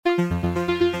Hello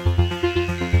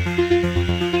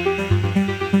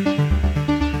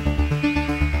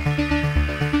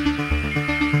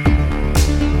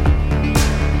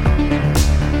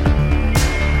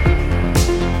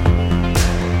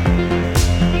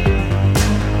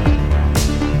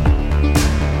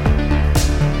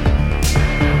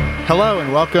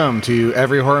and welcome to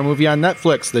Every Horror Movie on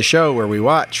Netflix, the show where we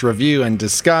watch, review, and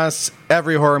discuss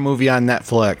every horror movie on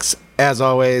Netflix. As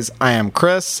always, I am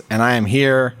Chris, and I am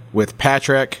here with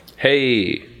Patrick.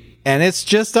 Hey. And it's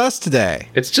just us today.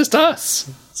 It's just us.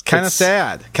 It's kind of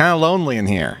sad, kind of lonely in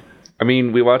here. I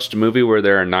mean, we watched a movie where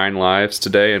there are 9 lives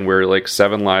today, and we're like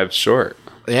 7 lives short.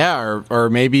 Yeah, or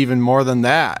maybe even more than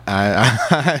that.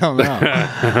 I don't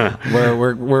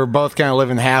know. we're both kind of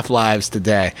living half lives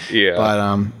today. Yeah.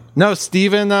 But no,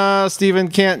 Steven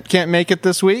can't make it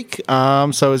this week.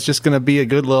 So it's just going to be a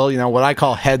good little, what I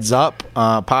call heads up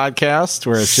podcast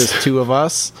where it's just two of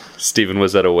us. Steven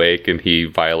was at a wake and he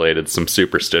violated some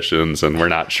superstitions, and we're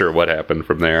not sure what happened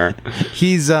from there.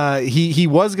 He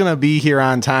was going to be here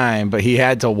on time, but he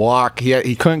had to walk.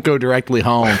 He couldn't go directly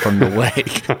home from the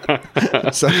wake.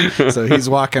 so he's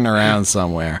walking around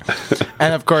somewhere.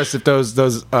 And of course, if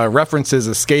those references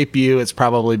escape you, it's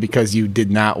probably because you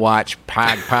did not watch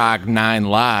Pog 9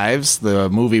 Lives, the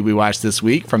movie we watched this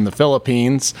week from the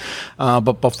Philippines.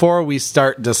 But before we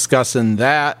start discussing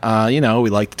that, we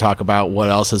like to talk about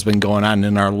what else has been going on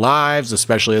in our lives,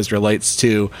 especially as relates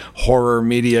to horror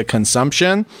media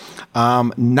consumption.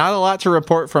 Not a lot to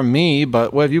report from me,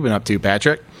 but what have you been up to,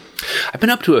 Patrick? I've been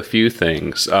up to a few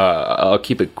things. I'll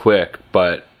keep it quick,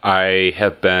 but I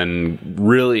have been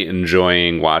really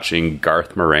enjoying watching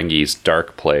Garth Marenghi's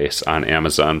Dark Place on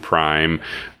Amazon Prime.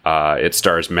 It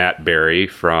stars Matt Berry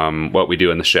from What We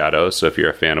Do in the Shadows. So if you're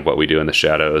a fan of What We Do in the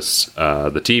Shadows,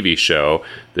 the TV show,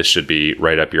 this should be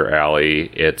right up your alley.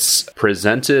 It's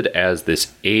presented as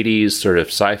this 80s sort of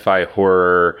sci-fi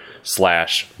horror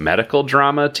 / medical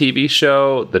drama TV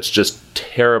show that's just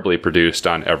terribly produced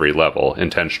on every level,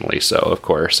 intentionally so, of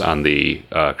course, on the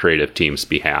creative team's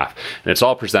behalf. And it's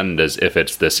all presented as if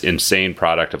it's this insane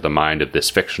product of the mind of this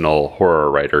fictional horror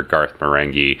writer, Garth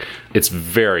Marenghi. It's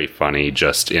very funny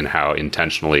just in how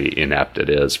intentionally inept it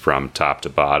is from top to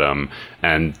bottom,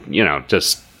 and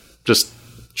just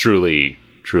truly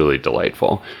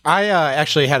delightful. I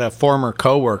actually had a former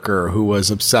coworker who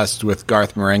was obsessed with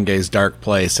Garth Marenghi's Dark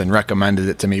Place and recommended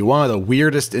it to me. One of the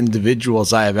weirdest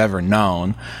individuals I have ever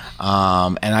known,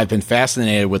 and I've been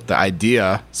fascinated with the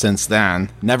idea since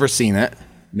then. Never seen it.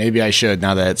 Maybe I should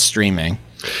now that it's streaming.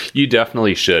 You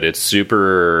definitely should. It's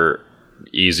super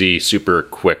easy, super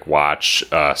quick watch.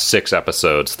 6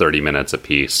 episodes, 30 minutes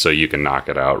apiece, so you can knock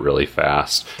it out really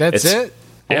fast. That's it?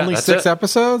 Yeah, only 6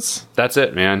 episodes? That's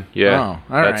it, man. Yeah,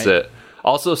 that's it.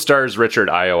 Also stars Richard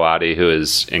Ayoade, who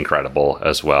is incredible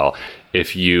as well.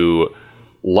 If you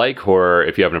like horror,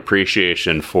 if you have an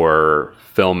appreciation for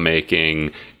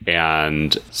filmmaking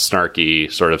and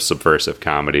snarky, sort of subversive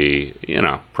comedy,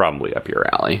 probably up your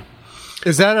alley.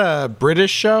 Is that a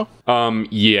British show?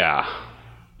 Yeah.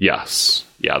 Yes.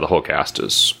 Yeah, the whole cast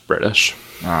is British.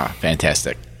 Ah,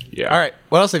 fantastic. Yeah. All right.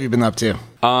 What else have you been up to?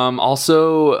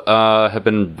 Also, have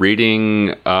been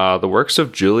reading the works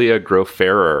of Julia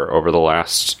Grow-Ferrer over the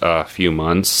last few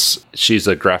months. She's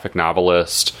a graphic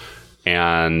novelist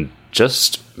and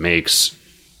just makes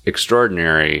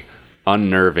extraordinary,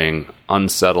 unnerving,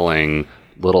 unsettling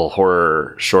little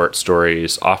horror short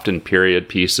stories, often period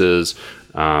pieces,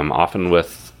 often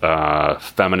with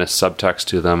feminist subtext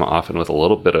to them, often with a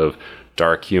little bit of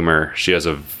dark humor. She has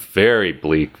a very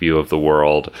bleak view of the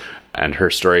world, and her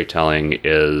storytelling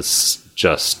is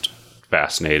just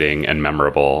fascinating and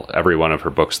memorable. Every one of her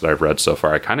books that I've read so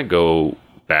far, I kind of go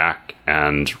back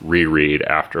and reread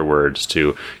afterwards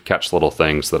to catch little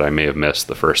things that I may have missed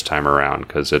the first time around,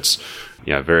 because it's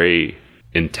very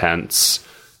intense,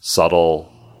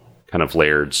 subtle, kind of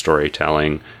layered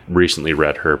storytelling. Recently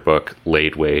read her book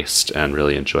Laid Waste and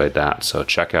really enjoyed that. So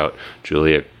check out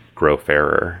Julia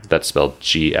Grow-Ferrer. That's spelled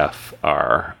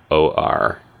G-F-R-O-R-E-R.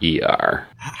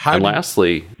 And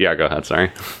lastly, go ahead.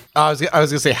 Sorry. I was going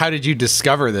to say, how did you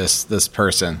discover this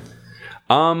person?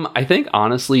 I think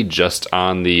honestly, just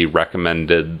on the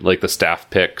recommended, like the staff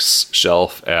picks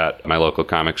shelf at my local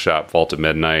comic shop, Vault of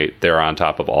Midnight. They're on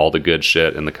top of all the good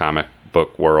shit in the comic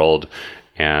book world.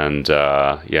 And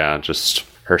just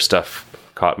her stuff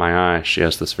caught my eye. She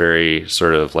has this very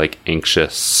sort of like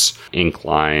anxious ink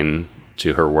line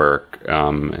to her work,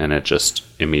 and it just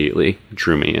immediately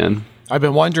drew me in. I've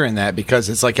been wondering that because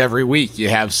it's like every week you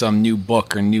have some new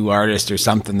book or new artist or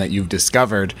something that you've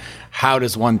discovered. How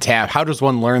does one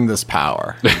learn this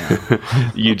power? You know?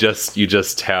 you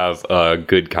just have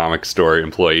good comic story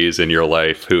employees in your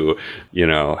life who, you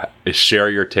know, share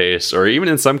your tastes, or even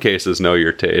in some cases know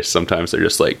your taste. Sometimes they're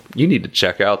just like, you need to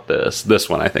check out this. This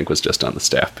one I think was just on the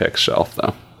staff picks shelf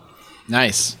though.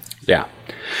 Nice. Yeah.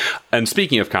 And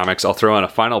speaking of comics, I'll throw in a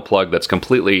final plug that's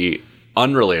completely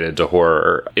unrelated to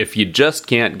horror. If you just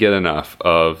can't get enough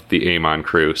of the Amon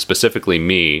crew, specifically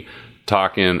me,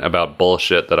 talking about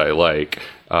bullshit that I like,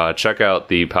 check out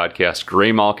the podcast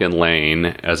Graymalkin Lane.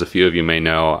 As a few of you may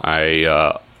know,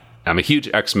 I'm a huge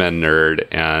X-Men nerd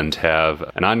and have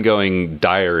an ongoing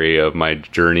diary of my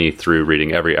journey through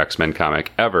reading every X-Men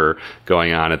comic ever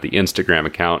going on at the Instagram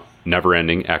account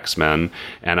Neverending X-Men.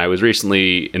 And I was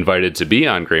recently invited to be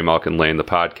on Graymalkin Lane, the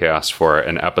podcast, for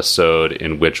an episode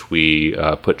in which we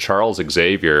put Charles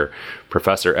Xavier,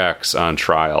 Professor X, on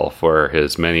trial for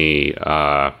his many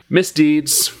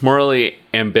misdeeds, morally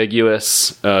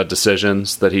ambiguous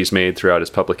decisions that he's made throughout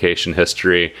his publication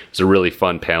history. It's a really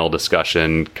fun panel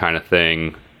discussion kind of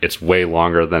thing. It's way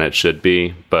longer than it should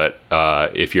be, but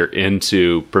if you're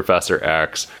into Professor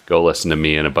X, go listen to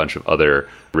me and a bunch of other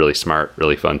really smart,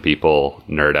 really fun people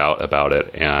nerd out about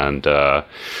it and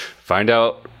find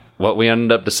out what we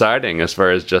ended up deciding as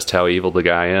far as just how evil the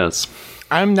guy is.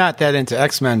 I'm not that into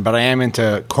X-Men, but I am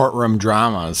into courtroom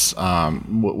dramas.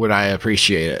 Would I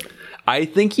appreciate it? I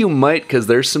think you might, because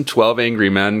there's some 12 Angry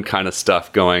Men kind of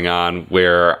stuff going on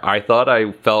where I thought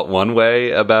I felt one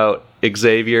way about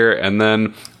Xavier, and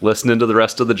then listening to the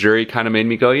rest of the jury kind of made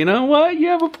me go, you know what, you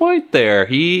have a point there.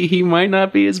 He might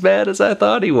not be as bad as I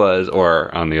thought he was.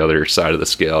 Or on the other side of the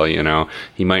scale, you know,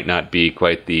 he might not be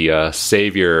quite the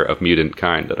savior of mutant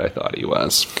kind that I thought he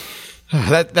was.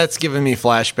 That's given me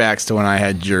flashbacks to when I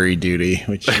had jury duty,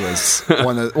 which was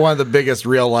one of the biggest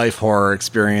real life horror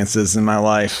experiences in my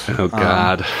life. Oh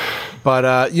God.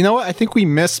 But you know what? I think we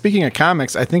missed, speaking of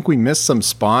comics, I think we missed some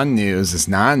Spawn news as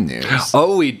non-news.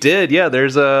 Oh, we did. Yeah,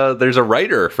 there's a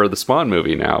writer for the Spawn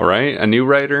movie now, right? A new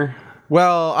writer?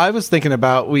 Well, I was thinking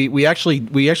about we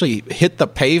actually hit the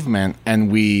pavement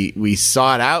and we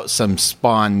sought out some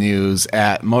Spawn news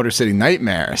at Motor City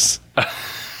Nightmares.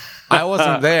 I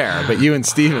wasn't there, but you and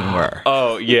Steven were.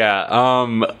 Oh, yeah.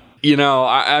 You know,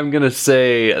 I'm going to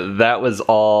say that was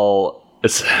all...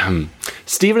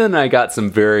 Steven and I got some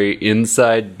very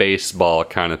inside baseball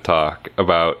kind of talk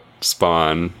about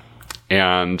Spawn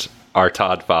and our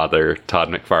Todd father, Todd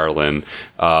McFarlane.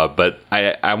 But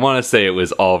I want to say it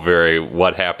was all very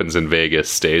what happens in Vegas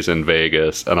stays in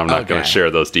Vegas, and I'm not going to share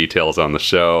those details on the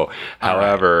show.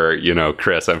 However, you know,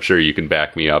 Chris, I'm sure you can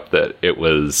back me up that it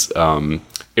was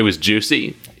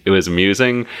juicy. It was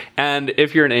amusing. And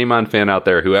if you're an Amon fan out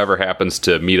there, whoever happens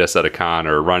to meet us at a con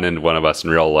or run into one of us in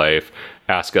real life,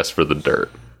 ask us for the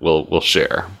dirt. We'll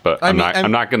share. But I'm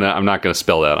not gonna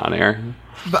spill that on air.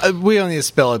 But we don't need to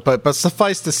spill it, but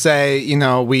suffice to say, you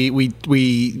know, we meaning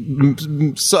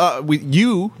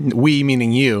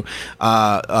you,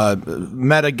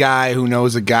 met a guy who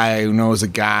knows a guy who knows a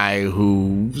guy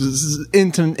who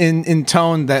in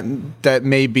tone that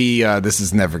maybe this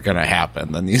is never going to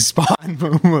happen, the new Spawn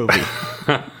movie.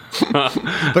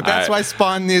 But that's why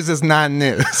Spawn news is not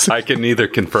news. I can neither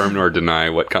confirm nor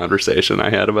deny what conversation I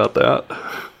had about that.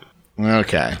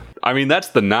 Okay. I mean, that's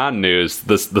the non-news.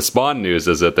 The Spawn news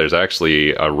is that there's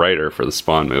actually a writer for the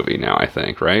Spawn movie now, I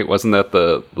think, right? Wasn't that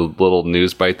the little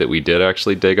news bite that we did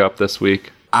actually dig up this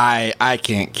week? I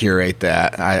can't curate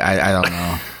that. I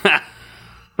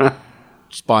don't know.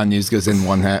 Spawn news goes in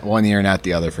one ear, not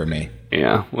the other for me.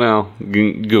 Yeah, well,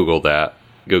 Google that.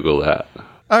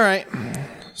 All right.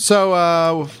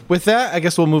 So with that, I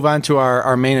guess we'll move on to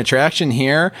our main attraction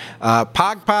here.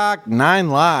 Pog Pog 9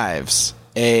 Lives,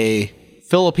 a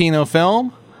Filipino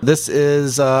film. This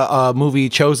is a movie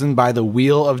chosen by the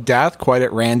Wheel of Death quite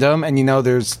at random. And, you know,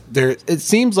 it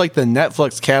seems like the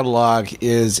Netflix catalog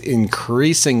is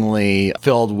increasingly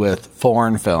filled with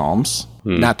foreign films.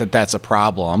 Not that that's a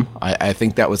problem. I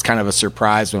think that was kind of a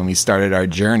surprise when we started our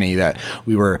journey that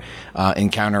we were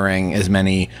encountering as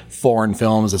many foreign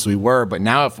films as we were. But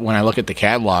now when I look at the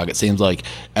catalog, it seems like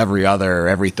every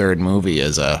third movie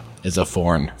is a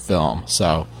foreign film.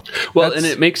 So, well, and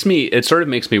it sort of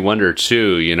makes me wonder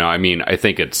too, you know, I mean, I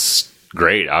think it's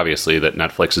great, obviously, that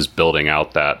Netflix is building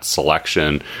out that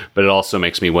selection, but it also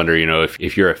makes me wonder, you know,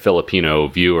 if you're a Filipino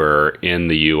viewer in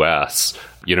the US,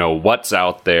 you know, what's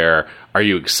out there? Are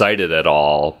you excited at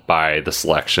all by the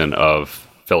selection of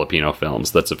Filipino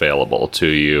films that's available to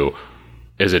you?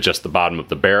 Is it just the bottom of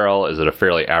the barrel? Is it a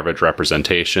fairly average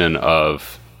representation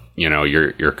of,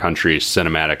 your country's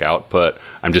cinematic output.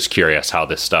 I'm just curious how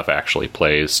this stuff actually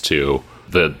plays to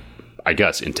the, I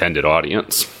guess, intended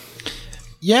audience.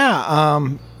 Yeah,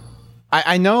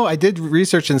 I know I did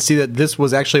research and see that this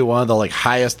was actually one of the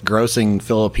highest grossing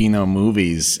Filipino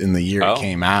movies in the year it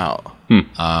came out.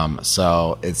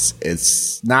 So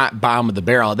it's not bottom of the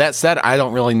barrel. That said, I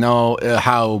don't really know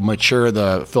how mature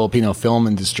the Filipino film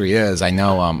industry is. I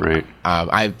know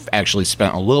I've actually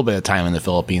spent a little bit of time in the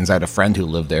Philippines. I had a friend who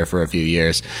lived there for a few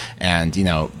years, and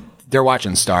they're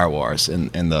watching Star Wars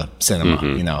in the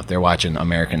cinema. They're watching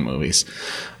American movies.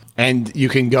 And you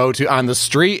can go on the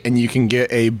street and you can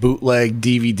get a bootleg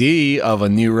DVD of a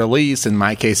new release. In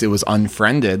my case, it was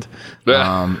Unfriended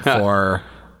for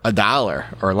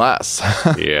 $1 or less.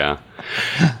 Yeah.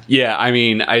 Yeah, I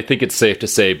mean, I think it's safe to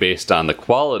say, based on the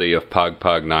quality of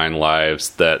Pagpag 9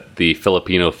 Lives, that the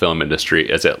Filipino film industry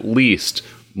is at least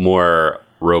more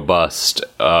robust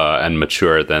and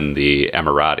mature than the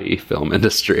Emirati film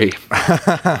industry.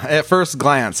 At first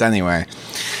glance, anyway.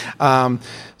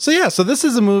 So this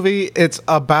is a movie. It's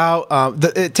about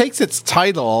it takes its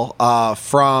title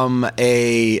from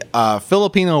a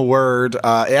Filipino word. It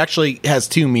actually has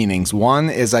two meanings. One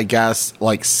is, I guess,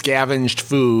 scavenged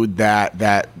food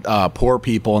that poor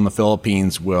people in the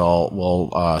Philippines will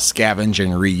scavenge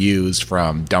and reuse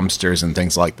from dumpsters and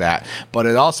things like that. But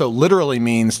it also literally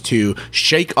means to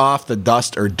shake off the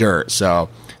dust or dirt. So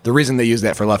the reason they use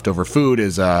that for leftover food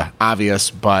is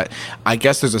obvious, but I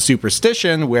guess there's a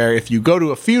superstition where if you go to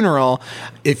a funeral,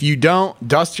 if you don't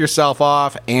dust yourself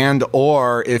off and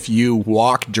or if you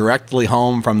walk directly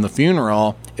home from the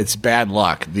funeral, it's bad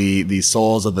luck. The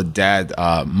souls of the dead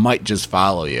might just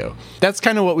follow you. That's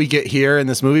kind of what we get here in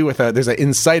this movie. There's an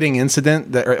inciting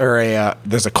incident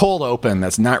there's a cold open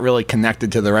that's not really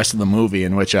connected to the rest of the movie,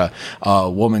 in which a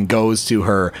woman goes to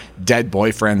her dead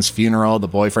boyfriend's funeral. The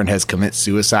boyfriend has committed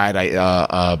suicide,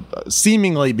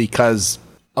 seemingly because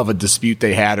of a dispute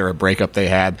they had or a breakup they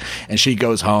had, and she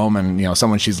goes home and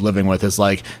someone she's living with is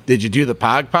like, "Did you do the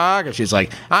pagpag?" And she's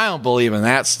like, "I don't believe in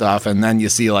that stuff." And then you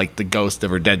see the ghost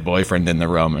of her dead boyfriend in the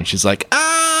room, and she's like,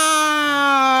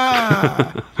 "Ah!"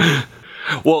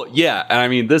 Well, yeah, and I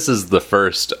mean, this is the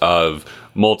first of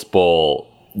multiple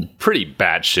pretty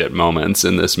bad shit moments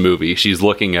in this movie. She's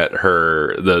looking at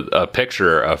a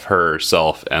picture of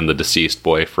herself and the deceased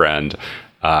boyfriend,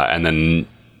 and then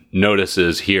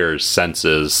hears,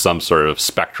 senses some sort of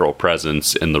spectral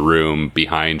presence in the room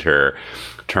behind her,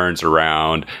 turns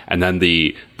around, and then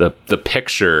the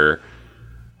picture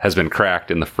has been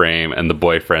cracked in the frame, and the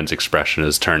boyfriend's expression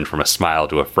is turned from a smile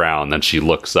to a frown. Then she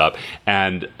looks up,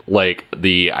 and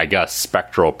the, I guess,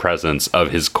 spectral presence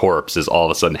of his corpse is all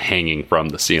of a sudden hanging from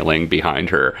the ceiling behind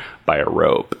her by a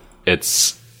rope.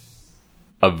 It's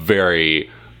a very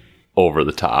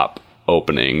over-the-top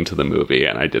opening to the movie,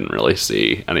 and I didn't really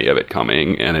see any of it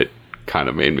coming, and it kind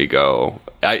of made me go,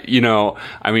 I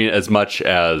mean, as much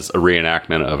as a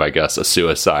reenactment of, I guess, a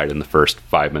suicide in the first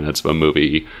 5 minutes of a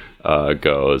movie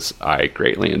goes, I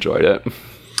greatly enjoyed it.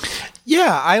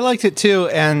 Yeah, I liked it too,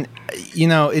 and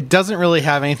it doesn't really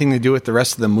have anything to do with the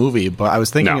rest of the movie, but I was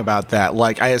thinking about that.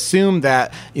 I assume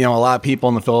that, a lot of people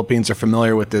in the Philippines are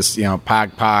familiar with this,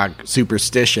 pagpag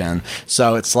superstition.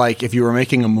 So it's like if you were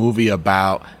making a movie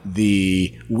about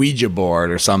the Ouija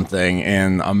board or something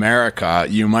in America,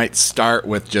 you might start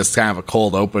with just kind of a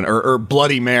cold open, or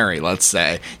Bloody Mary, let's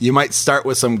say. You might start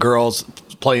with some girls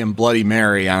playing Bloody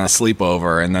Mary on a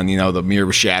sleepover, and then the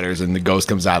mirror shatters and the ghost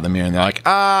comes out of the mirror, and they're like,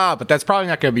 but that's probably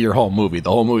not going to be your whole movie. The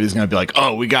whole movie is going to be like,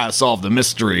 oh, we got to solve the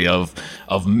mystery of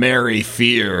Mary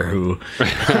Fear, who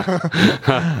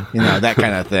that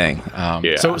kind of thing.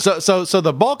 Yeah. So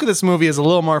the bulk of this movie is a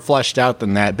little more fleshed out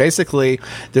than that. Basically,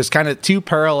 there's kind of two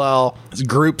parallel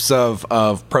groups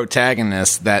of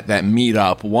protagonists that meet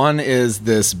up. One is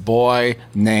this boy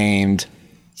named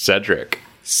Cedric.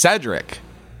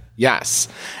 Yes.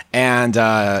 And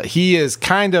he is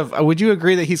kind of, would you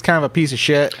agree that he's kind of a piece of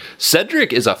shit?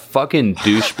 Cedric is a fucking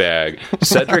douchebag.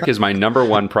 Cedric is my number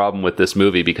one problem with this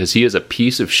movie, because he is a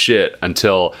piece of shit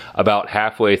until about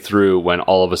halfway through, when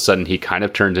all of a sudden he kind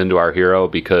of turns into our hero,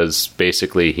 because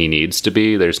basically he needs to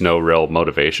be. There's no real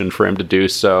motivation for him to do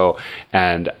so.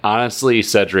 And honestly,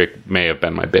 Cedric may have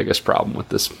been my biggest problem with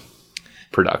this.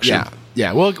 production.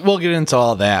 Yeah, we'll get into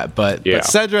all that, but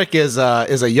Cedric is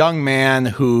a young man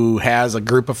who has a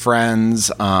group of friends,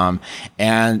 and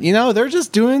they're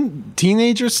just doing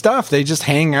teenager stuff. They just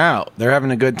hang out. They're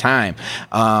having a good time.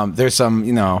 There's some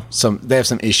they have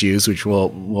some issues which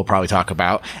we'll probably talk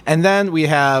about, and then we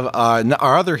have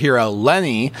our other hero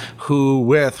Lenny, who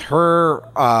with her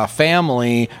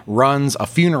family runs a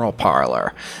funeral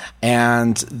parlor,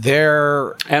 and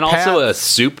also a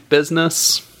soup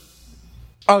business.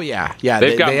 Oh yeah.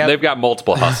 They've got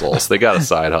multiple hustles. They got a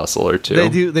side hustle or two. They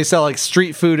do. They sell like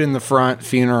street food in the front,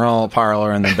 funeral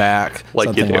parlor in the back,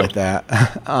 something like that.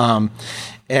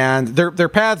 And their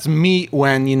paths meet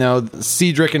when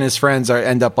Cedric and his friends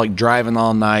end up like driving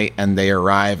all night, and they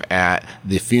arrive at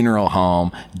the funeral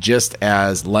home just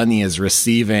as Lenny is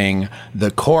receiving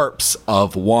the corpse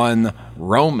of one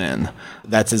Roman.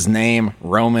 That's his name,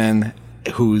 Roman,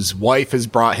 whose wife has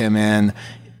brought him in.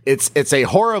 It's a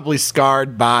horribly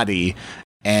scarred body,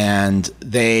 and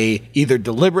they either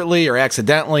deliberately or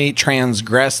accidentally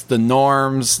transgress the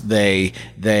norms. They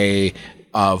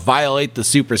violate the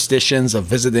superstitions of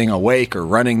visiting a wake or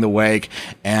running the wake,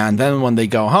 and then when they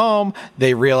go home,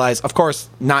 they realize, of course,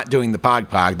 not doing the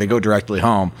pog, they go directly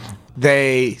home.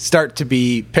 They start to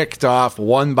be picked off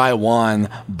one by one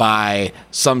by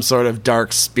some sort of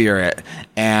dark spirit.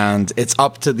 And it's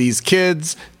up to these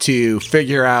kids to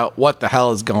figure out what the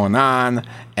hell is going on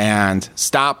and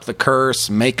stop the curse,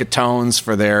 make atones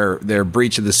for their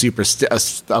breach of the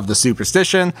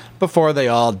superstition before they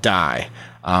all die.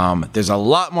 There's a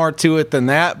lot more to it than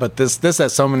that, but this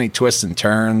has so many twists and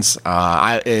turns.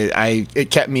 It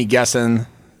kept me guessing.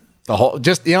 The whole,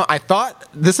 I thought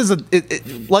this is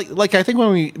like I think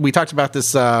when we talked about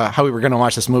this, how we were going to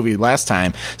watch this movie last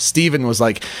time, Steven was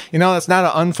like, that's not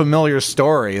an unfamiliar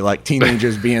story, like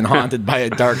teenagers being haunted by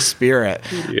a dark spirit.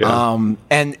 Yeah.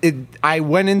 I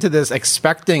went into this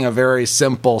expecting a very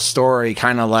simple story,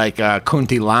 kind of like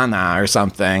Kuntilana or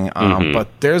something. But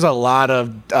there's a lot of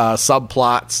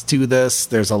subplots to this.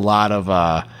 There's a lot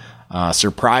of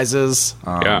surprises.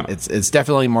 It's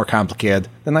definitely more complicated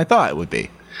than I thought it would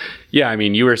be. Yeah, I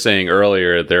mean, you were saying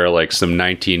earlier there are like some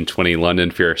 1920 London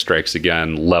Fear Strikes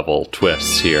Again level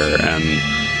twists here, and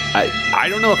I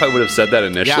don't know if I would have said that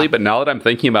initially, but now that I'm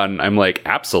thinking about it, I'm like,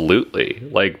 absolutely.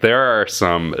 Like, there are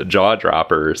some jaw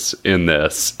droppers in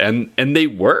this, and they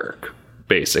work,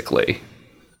 basically.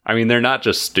 I mean, they're not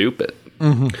just stupid.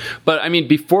 Mm-hmm. But, I mean,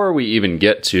 before we even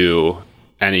get to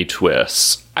any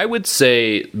twists, I would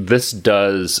say this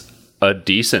does a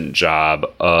decent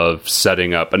job of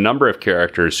setting up a number of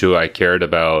characters who I cared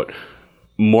about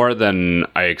more than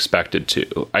I expected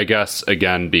to. I guess,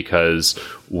 again, because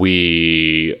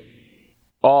we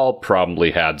all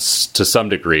probably had, to some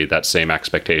degree, that same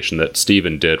expectation that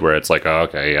Steven did, where it's like, oh,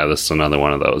 okay, yeah, this is another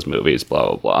one of those movies,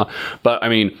 blah, blah, blah. But, I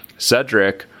mean,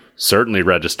 Cedric certainly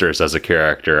registers as a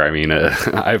character. I mean,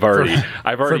 I've already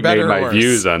made my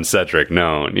views on Cedric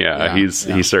known.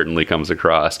 He certainly comes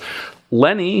across.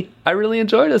 Lenny, I really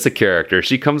enjoyed as a character.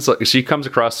 She comes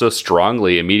across so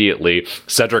strongly immediately.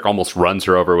 Cedric almost runs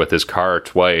her over with his car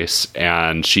twice,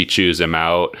 and she chews him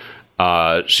out.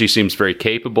 She seems very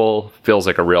capable, feels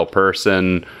like a real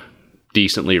person,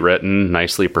 decently written,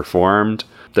 nicely performed.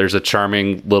 There's a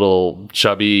charming little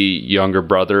chubby younger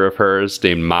brother of hers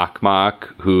named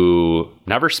Mok, who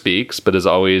never speaks, but is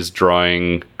always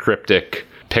drawing cryptic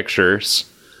pictures.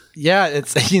 Yeah,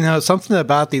 it's, something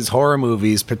about these horror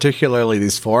movies, particularly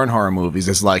these foreign horror movies,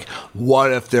 is like,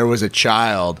 what if there was a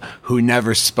child who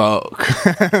never spoke?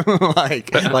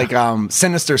 like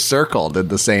Sinister Circle did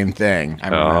the same thing,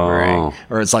 I'm remembering.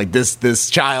 Or it's like this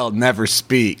child never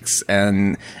speaks,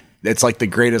 and it's like the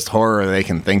greatest horror they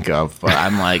can think of. But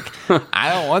I'm like,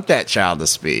 I don't want that child to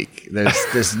speak.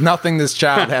 There's nothing this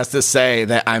child has to say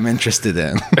that I'm interested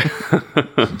in.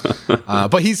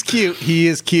 But he's cute. He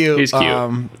is cute. He's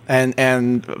cute.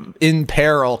 And in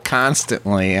peril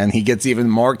constantly. And he gets even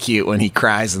more cute when he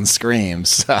cries and screams.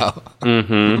 So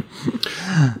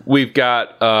we've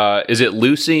got, is it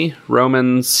Lucy,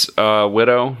 Roman's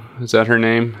widow? Is that her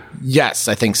name? Yes,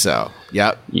 I think so.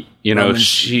 Yep.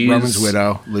 She's Roman's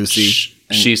widow, Lucy.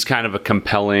 She's kind of a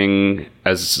compelling,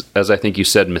 as I think you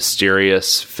said,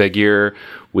 mysterious figure.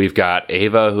 We've got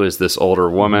Ava, who is this older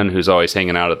woman who's always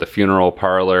hanging out at the funeral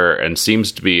parlor and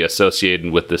seems to be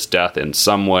associated with this death in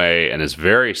some way and is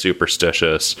very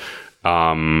superstitious.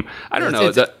 I don't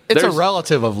know. It's a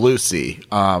relative of Lucy.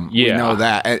 We know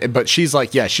that. But she's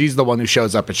like, she's the one who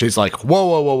shows up and she's like,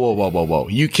 whoa.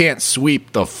 You can't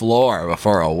sweep the floor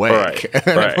before a wake. Right. And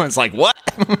everyone's like, what?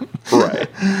 Right.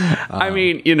 I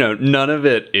mean, none of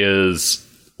it is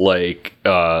like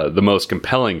the most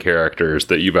compelling characters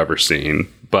that you've ever seen.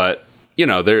 But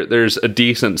there's a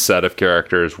decent set of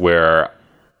characters where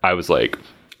I was like,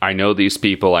 I know these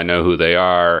people, I know who they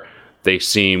are, they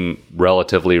seem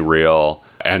relatively real,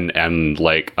 and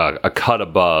like a cut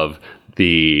above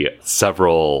the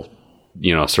several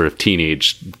sort of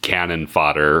teenage cannon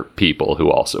fodder people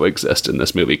who also exist in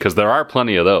this movie, because there are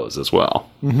plenty of those as well.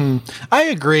 Mm-hmm. I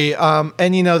agree.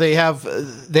 And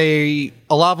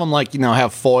a lot of them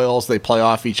have foils. They play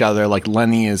off each other. Like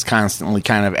Lenny is constantly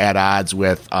kind of at odds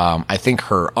with, I think,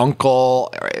 her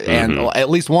uncle, and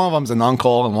at least one of them's an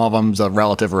uncle and one of them's a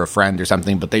relative or a friend or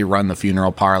something, but they run the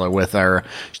funeral parlor with her.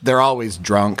 They're always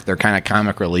drunk. They're kind of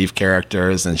comic relief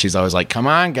characters. And she's always like, come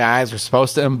on, guys, we're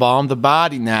supposed to embalm the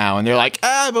body now. And they're like,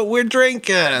 but we're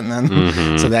drinking.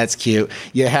 And so that's cute.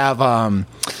 You have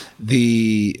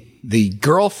the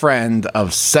girlfriend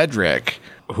of Cedric,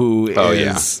 who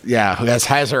has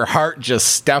her heart just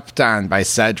stepped on by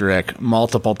Cedric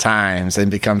multiple times and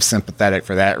becomes sympathetic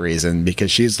for that reason,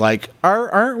 because she's like,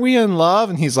 aren't we in love?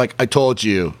 And he's like, I told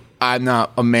you, I'm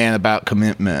not a man about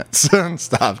commitments and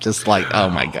stuff. Just like,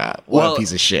 oh my God, what a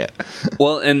piece of shit.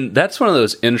 Well, and that's one of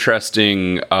those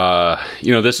interesting,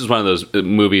 this is one of those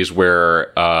movies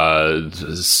where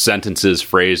sentences,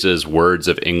 phrases, words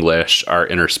of English are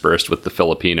interspersed with the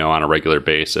Filipino on a regular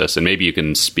basis. And maybe you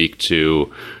can speak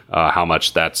to how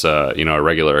much that's a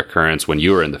regular occurrence when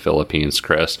you were in the Philippines,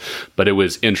 Chris. But it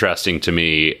was interesting to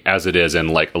me, as it is in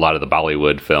like a lot of the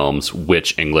Bollywood films,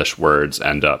 which English words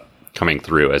end up coming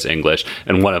through as English.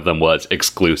 And one of them was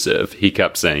exclusive. He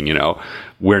kept saying,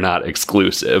 we're not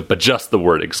exclusive, but just the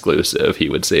word exclusive, he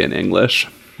would say in English.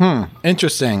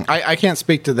 Interesting. I can't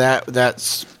speak to that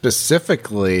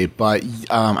specifically, but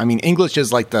English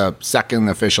is like the second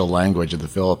official language of the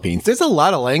Philippines. There's a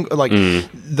lot of language. Like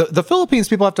the Philippines,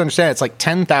 people have to understand, it's like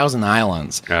 10,000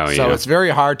 islands. So it's very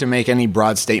hard to make any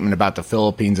broad statement about the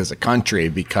Philippines as a country,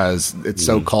 because it's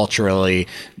so culturally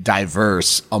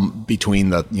diverse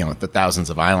between the thousands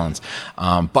of islands.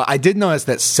 But I did notice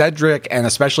that Cedric and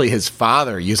especially his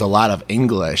father use a lot of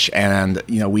English, and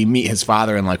we meet his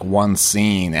father in like one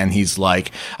scene. And he's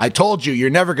like, I told you, you're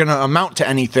never going to amount to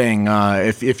anything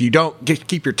if you don't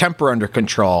keep your temper under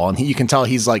control. And you can tell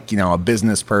he's like, a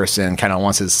business person, kind of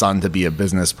wants his son to be a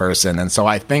business person. And so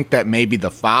I think that maybe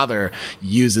the father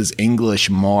uses English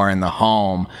more in the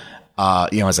home,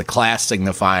 as a class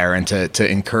signifier, and to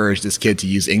encourage this kid to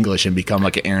use English and become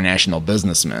like an international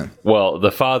businessman. Well,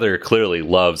 the father clearly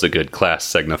loves a good class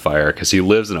signifier, because he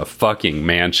lives in a fucking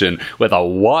mansion with a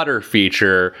water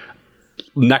feature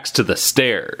next to the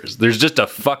stairs. There's just a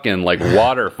fucking like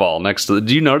waterfall next to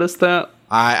do you notice that?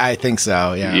 I think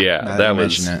so, yeah. Yeah, that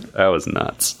was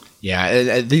nuts.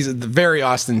 Yeah, these are the very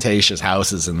ostentatious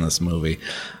houses in this movie.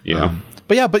 Yeah.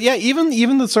 But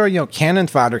even the sort of cannon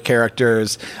fodder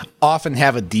characters often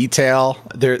have a detail.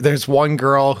 There's one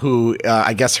girl who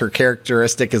I guess her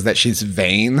characteristic is that she's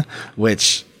vain,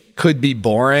 which could be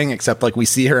boring, except like we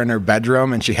see her in her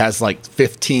bedroom and she has like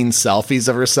 15 selfies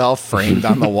of herself framed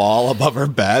on the wall above her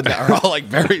bed that are all like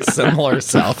very similar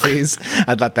selfies.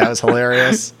 I thought that was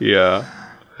hilarious. Yeah.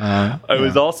 It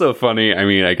was also funny. I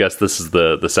mean, I guess this is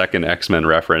the second X-Men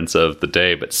reference of the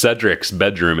day, but Cedric's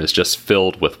bedroom is just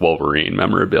filled with Wolverine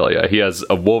memorabilia. He has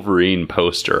a Wolverine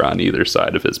poster on either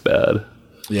side of his bed.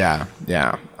 Yeah.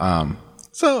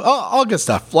 So all good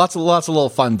stuff. Lots of little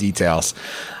fun details.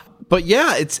 But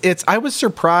yeah, it's. I was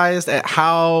surprised at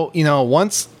how,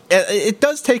 once it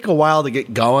does take a while to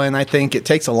get going. I think it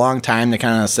takes a long time to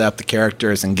kind of set up the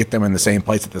characters and get them in the same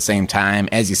place at the same time.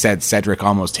 As you said, Cedric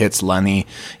almost hits Lenny,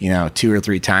 2 or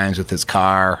 3 times with his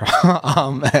car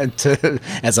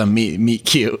as a meet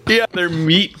cute. Yeah, their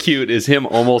meet cute is him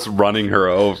almost running her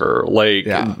over. Like,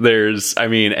 there's,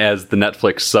 as the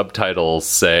Netflix subtitles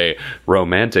say,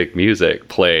 romantic music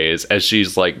plays as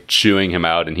she's like chewing him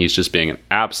out and he's just being an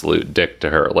absolute dick to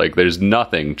her. Like, there's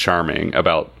nothing charming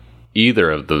about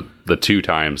either of the 2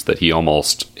 times that he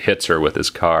almost hits her with his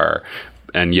car,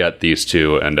 and yet these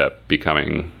 2 end up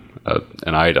becoming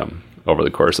an item over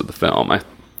the course of the film. I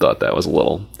thought that was a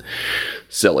little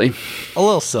silly.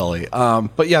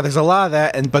 But yeah, there's a lot of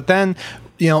that. But then,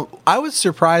 I was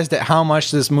surprised at how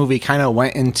much this movie kind of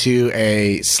went into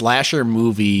a slasher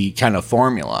movie kind of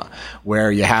formula,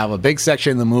 where you have a big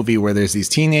section of the movie where there's these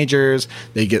teenagers,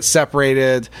 they get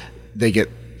separated, they get,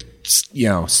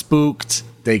 spooked,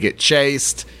 they get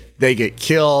chased, they get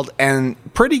killed, and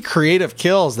pretty creative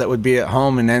kills that would be at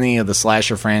home in any of the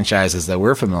slasher franchises that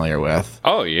we're familiar with.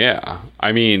 Oh yeah.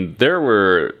 There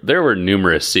were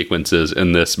numerous sequences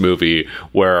in this movie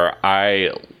where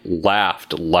I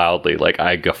laughed loudly, like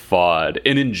I guffawed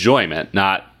in enjoyment,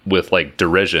 not with like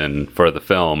derision for the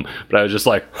film, but I was just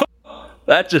like,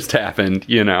 that just happened,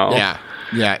 Yeah.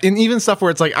 Yeah, and even stuff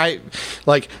where it's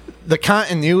like the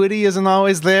continuity isn't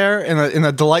always there in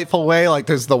a delightful way. Like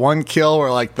there's the one kill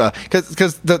where like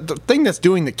because the thing that's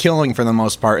doing the killing for the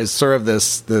most part is sort of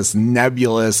this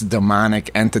nebulous demonic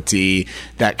entity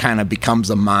that kind of becomes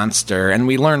a monster, and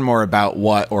we learn more about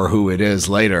what or who it is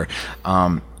later.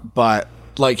 But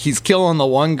like he's killing the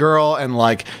one girl, and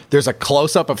like there's a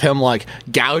close up of him like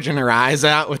gouging her eyes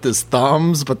out with his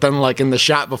thumbs, but then like in the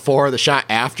shot before, the shot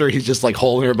after, he's just like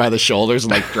holding her by the shoulders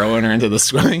and like throwing her into the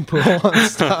swimming pool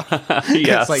and stuff.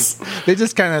 Yes. It's like they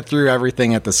just kind of threw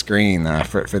everything at the screen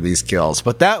for these kills.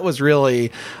 But that was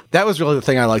really the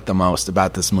thing I liked the most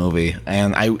about this movie.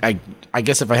 And I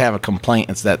guess if I have a complaint,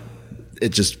 it's that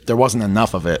there wasn't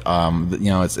enough of it.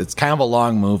 It's kind of a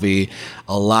long movie.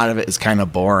 A lot of it is kind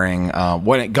of boring.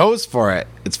 When it goes for it,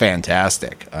 it's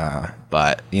fantastic.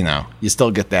 But you still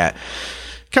get that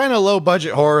kind of low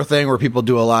budget horror thing where people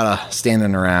do a lot of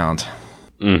standing around.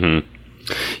 Mm-hmm.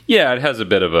 Yeah, it has a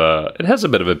bit of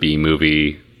a B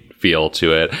movie feel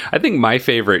to it. I think my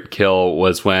favorite kill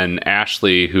was when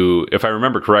Ashley, who, if I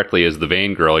remember correctly, is the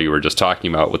vain girl you were just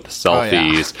talking about with the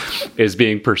selfies, is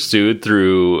being pursued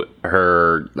through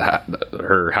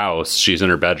her house. She's in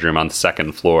her bedroom on the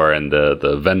second floor, and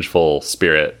the vengeful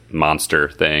spirit monster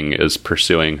thing is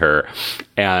pursuing her,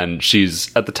 and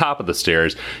she's at the top of the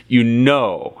stairs.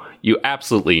 You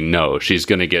absolutely know she's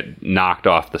going to get knocked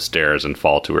off the stairs and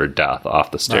fall to her death off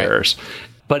the stairs. Right.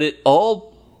 But it all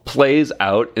plays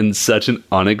out in such an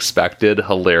unexpected,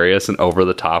 hilarious, and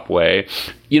over-the-top way.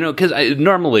 Because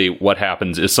normally what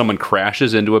happens is someone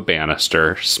crashes into a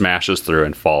banister, smashes through,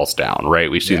 and falls down,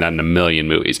 right? We've seen that in a million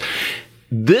movies.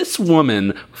 This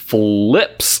woman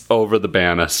flips over the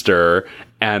banister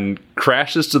and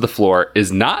crashes to the floor,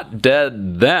 is not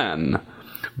dead then,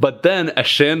 but then a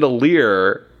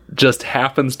chandelier just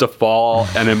happens to fall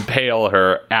and impale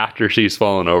her after she's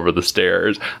fallen over the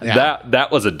stairs. Yeah.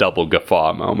 That was a double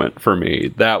guffaw moment for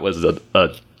me. That was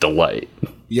a delight.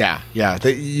 Yeah.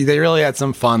 They really had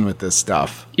some fun with this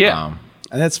stuff. Yeah.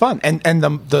 And it's fun. And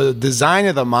the design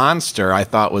of the monster I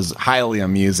thought was highly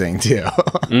amusing too.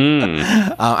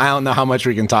 I don't know how much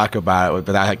we can talk about it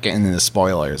without getting into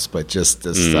spoilers, but just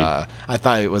this, I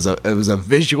thought it was a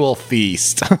visual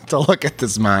feast to look at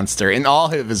this monster in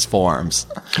all of his forms.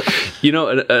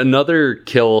 Another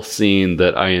kill scene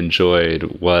that I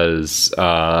enjoyed was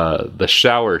the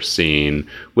shower scene,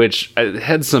 which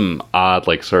had some odd,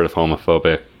 like, sort of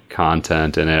homophobic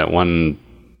content in it. One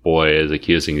boy is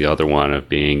accusing the other one of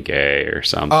being gay or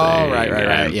something. Oh,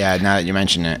 right. Yeah, now that you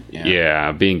mention it.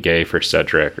 Yeah, being gay for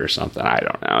Cedric or something. I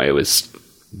don't know. It was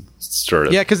sort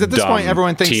of because at this point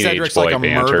everyone thinks Cedric's like a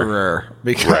murderer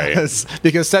because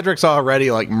Cedric's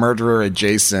already like murderer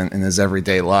adjacent in his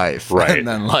everyday life. Right. And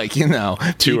then like,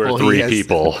 two or three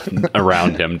people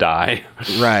around him die.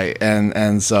 Right.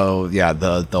 And so, yeah,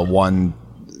 the one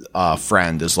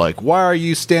friend is like, why are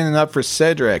you standing up for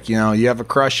Cedric? You have a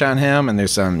crush on him, and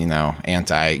there's some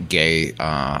anti-gay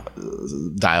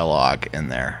dialogue in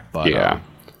there. But yeah.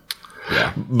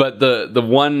 But the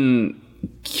one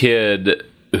kid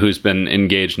who's been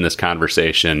engaged in this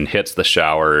conversation hits the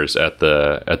showers at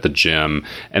the gym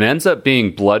and ends up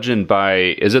being bludgeoned by,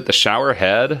 is it the shower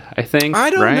head, I think? I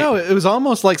don't know. It was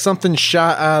almost like something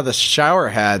shot out of the shower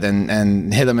head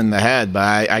and hit him in the head,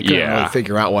 but I couldn't really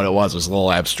figure out what it was. It was a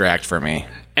little abstract for me.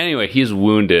 Anyway, he's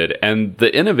wounded, and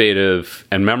the innovative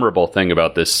and memorable thing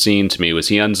about this scene to me was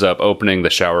he ends up opening the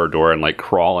shower door and like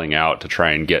crawling out to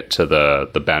try and get to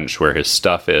the bench where his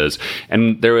stuff is.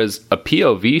 And there was a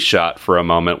POV shot for a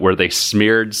moment where they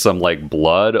smeared some like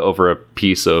blood over a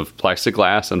piece of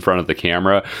plexiglass in front of the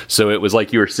camera. So it was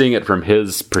like you were seeing it from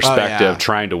his perspective,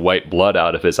 trying to wipe blood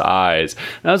out of his eyes.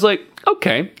 And I was like,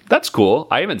 okay, that's cool.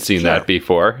 I haven't seen that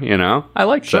before, I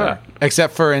like that.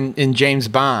 Except for in James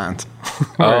Bond.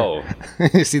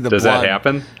 You see the Does blood. That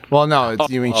happen? Well, no, it's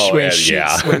when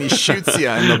he shoots you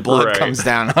and the blood comes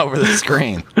down over the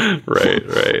screen.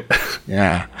 Right.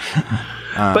 Yeah.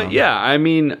 But yeah, I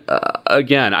mean,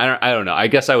 again, I don't know. I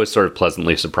guess I was sort of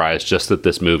pleasantly surprised just that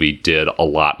this movie did a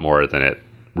lot more than it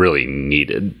really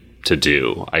needed to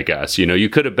do, I guess. You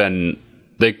could have been...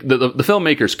 The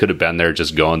filmmakers could have been there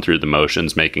just going through the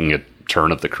motions, making a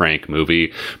turn of the crank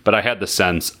movie. But I had the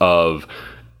sense of,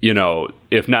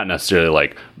 if not necessarily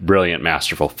like brilliant,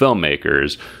 masterful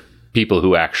filmmakers, people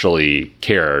who actually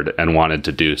cared and wanted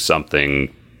to do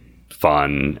something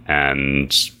fun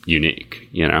and unique,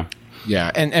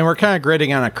 Yeah, and we're kind of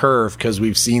grading on a curve because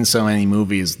we've seen so many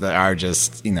movies that are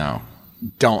just,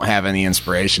 don't have any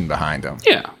inspiration behind them.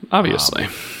 Yeah, obviously.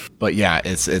 But yeah,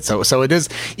 it's so it is,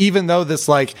 even though this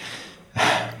like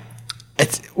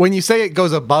it's when you say it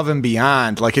goes above and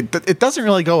beyond, like it doesn't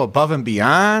really go above and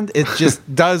beyond. It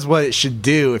just does what it should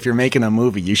do. If you're making a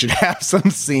movie, you should have some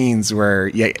scenes where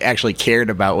you actually cared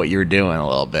about what you're doing a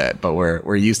little bit. But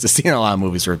we're used to seeing a lot of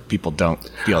movies where people don't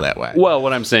feel that way. Well,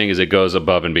 what I'm saying is it goes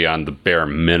above and beyond the bare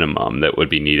minimum that would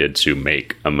be needed to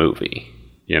make a movie.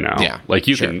 You know, like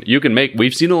you can make.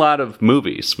 We've seen a lot of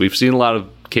movies. We've seen a lot of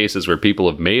cases where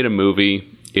people have made a movie.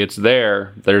 It's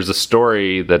there's a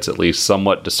story that's at least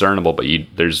somewhat discernible, but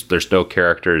there's no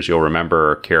characters you'll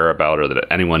remember or care about, or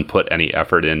that anyone put any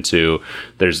effort into.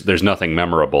 There's nothing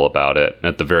memorable about it.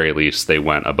 At the very least, they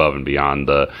went above and beyond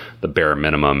the bare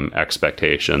minimum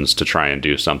expectations to try and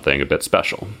do something a bit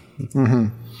special. Mm-hmm.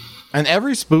 And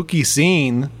every spooky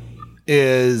scene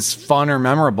is fun or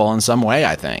memorable in some way,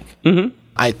 I think. Mm-hmm.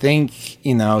 I think,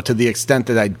 you know, to the extent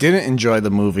that I didn't enjoy the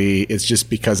movie, it's just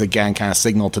because, again, kind of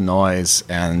signal to noise,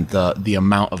 and the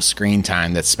amount of screen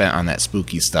time that's spent on that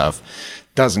spooky stuff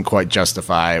doesn't quite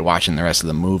justify watching the rest of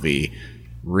the movie,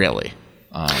 really.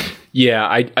 Yeah,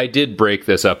 I did break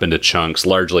this up into chunks,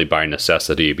 largely by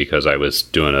necessity, because I was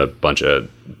doing a bunch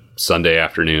of Sunday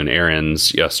afternoon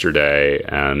errands yesterday,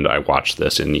 and I watched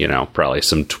this in, you know, probably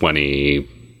some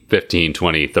 15,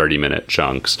 20, 30-minute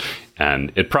chunks.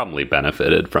 And it probably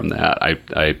benefited from that.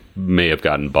 I may have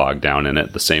gotten bogged down in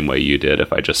it the same way you did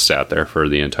if I just sat there for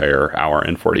the entire hour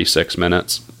and 46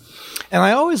 minutes. And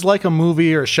I always like a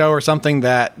movie or a show or something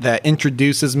that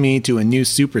introduces me to a new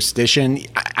superstition.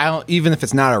 I don't, even if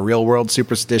it's not a real world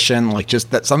superstition, like just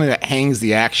that something that hangs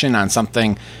the action on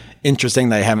something interesting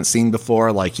that I haven't seen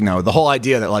before. Like, you know, the whole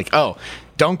idea that like, oh,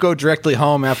 don't go directly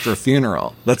home after a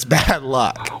funeral. That's bad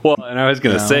luck. Well, and I was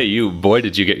going to say, boy,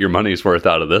 did you get your money's worth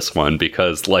out of this one,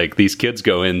 because like these kids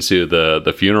go into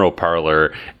the funeral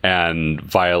parlor and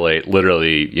violate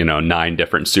literally, you know, 9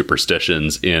 different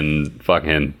superstitions in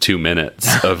fucking 2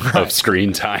 minutes of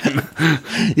screen time.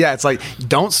 Yeah, it's like,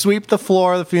 don't sweep the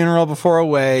floor of the funeral before a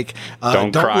wake.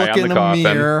 Don't cry look on in the the coffin.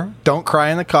 mirror. Don't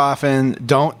cry in the coffin.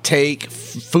 Don't take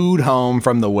food home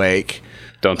from the wake.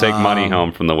 Don't take money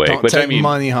home from the wake. Don't which take I mean,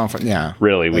 money home from, yeah.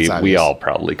 Really, we all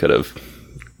probably could have,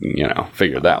 you know,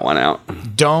 figured that one out.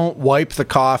 Don't wipe the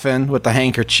coffin with the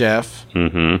handkerchief.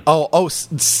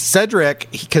 Mm-hmm. Cedric,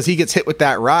 because he gets hit with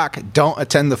that rock, don't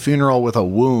attend the funeral with a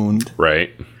wound.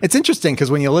 Right. It's interesting because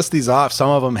when you list these off,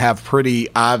 some of them have pretty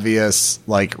obvious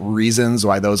like reasons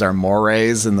why those are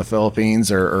mores in the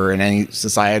Philippines or in any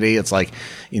society. It's like,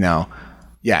 you know,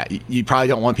 yeah, you probably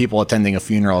don't want people attending a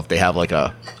funeral if they have like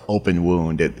a open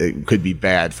wound. It could be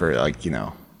bad for like, you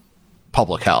know,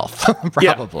 public health,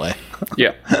 probably.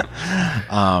 Yeah.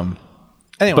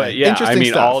 Anyway, but yeah, I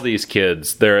mean, stuff. all these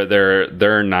kids, there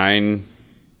are 9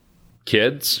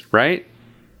 kids, right?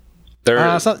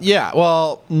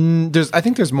 Well, I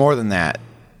think there's more than that.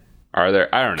 Are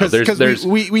there? I don't know. There's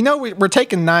we know we're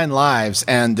taking 9 lives,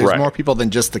 and there's right. more people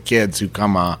than just the kids who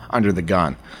come under the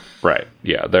gun. Right.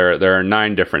 Yeah. There are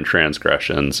 9 different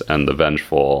transgressions, and the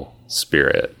vengeful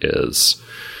spirit is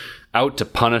out to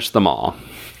punish them all.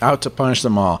 Out to punish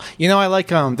them all. You know, I like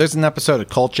there's an episode of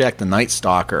Kolchak the Night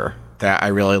Stalker that I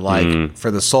really like for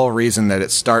the sole reason that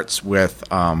it starts with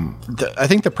I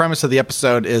think the premise of the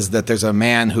episode is that there's a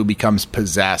man who becomes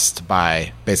possessed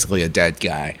by basically a dead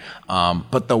guy.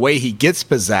 But the way he gets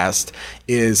possessed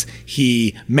is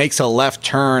he makes a left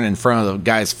turn in front of the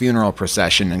guy's funeral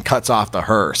procession and cuts off the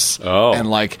hearse. Oh. And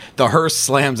like the hearse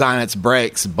slams on its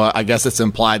brakes, but I guess it's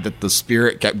implied that the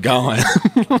spirit kept going.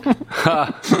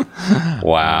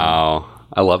 Wow.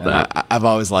 I love that. I've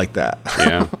always liked that.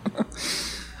 Yeah.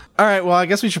 All right, well, I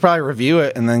guess we should probably review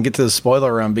it and then get to the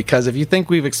spoiler room, because if you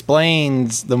think we've explained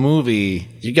the movie,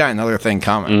 you got another thing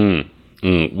coming.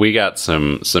 We got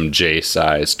some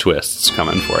J-size twists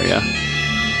coming for you.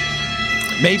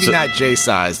 Maybe not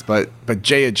J-sized, but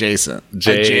J adjacent.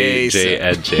 J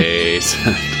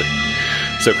adjacent.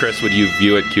 So, Chris, would you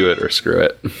view it, cue it, or screw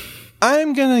it?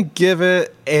 I'm going to give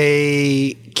it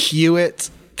a cue it.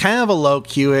 Kind of a low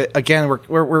cue it. Again,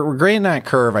 we're grading that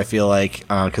curve, I feel like,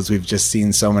 because we've just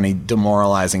seen so many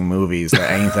demoralizing movies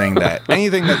that anything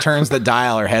that turns the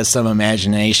dial or has some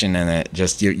imagination in it,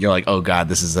 just you're like, oh god,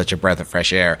 this is such a breath of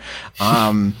fresh air.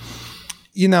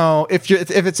 You know, if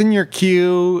it's in your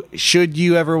queue, should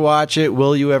you ever watch it?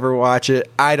 Will you ever watch it?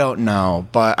 I don't know,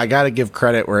 but I got to give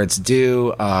credit where it's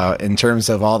due. In terms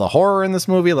of all the horror in this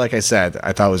movie, like I said,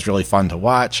 I thought it was really fun to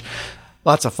watch.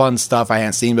 Lots of fun stuff I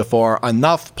hadn't seen before.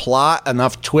 Enough plot,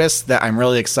 enough twists that I'm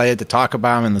really excited to talk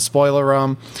about them in the spoiler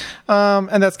room.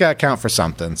 And that's got to count for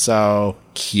something. So,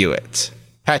 cue it.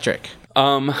 Patrick.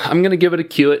 I'm going to give it a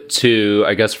cue it too.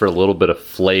 I guess for a little bit of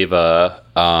flavor,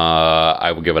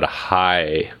 I will give it a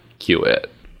high cue it.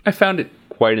 I found it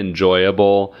quite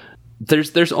enjoyable.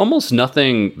 there's almost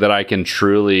nothing that I can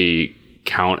truly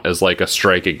count as like a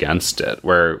strike against it,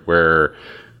 where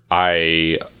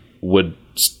I would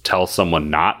tell someone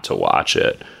not to watch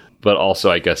it, but also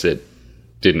I guess it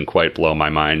didn't quite blow my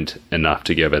mind enough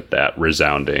to give it that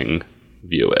resounding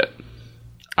view it.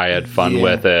 I had fun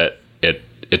with it.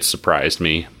 It surprised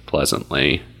me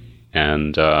pleasantly.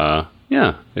 And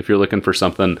if you're looking for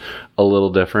something a little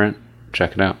different,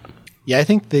 check it out. Yeah, I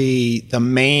think the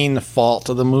main fault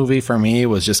of the movie for me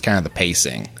was just kind of the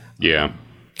pacing. Yeah.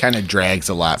 Kind of drags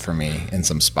a lot for me in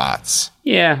some spots.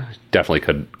 Yeah, definitely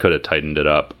could have tightened it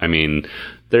up. I mean,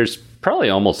 there's probably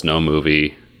almost no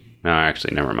movie. No,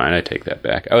 actually, never mind. I take that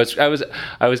back. I was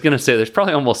going to say there's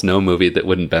probably almost no movie that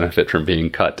wouldn't benefit from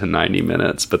being cut to 90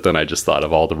 minutes. But then I just thought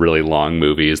of all the really long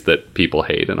movies that people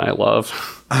hate and I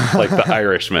love, like The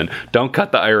Irishman. Don't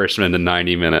cut The Irishman to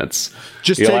 90 minutes.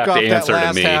 Just take off that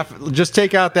last half. Just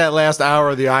take out that last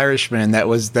hour of The Irishman. That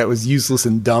was useless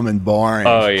and dumb and boring.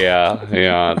 Oh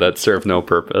yeah, that served no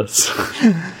purpose.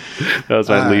 That was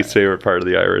my least favorite part of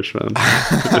The Irishman.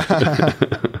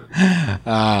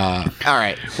 All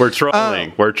right. We're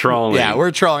trolling. We're trolling. Yeah,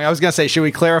 we're trolling. I was going to say, should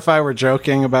we clarify we're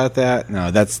joking about that? No,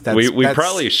 that's we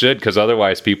probably should, because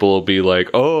otherwise people will be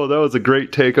like, oh, that was a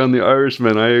great take on The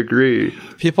Irishman. I agree.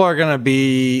 People are going to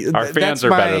be... Our fans are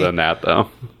better than that,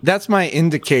 though. That's my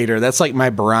indicator. That's like my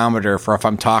barometer for if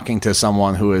I'm talking to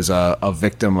someone who is a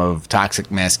victim of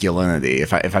toxic masculinity.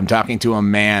 If I'm talking to a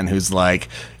man who's like,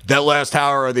 that last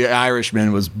hour of The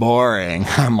Irishman was boring,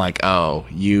 I'm like, oh,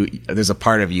 there's a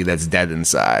part of you that's dead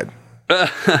inside.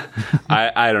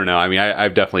 I don't know. I mean,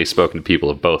 I've definitely spoken to people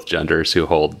of both genders who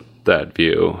hold that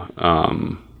view.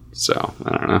 So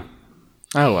I don't know.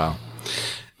 Oh, well.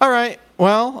 All right.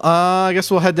 Well, I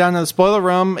guess we'll head down to the spoiler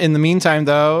room. In the meantime,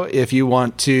 though, if you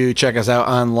want to check us out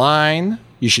online,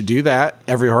 you should do that.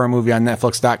 Every horror movie on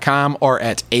Netflix.com or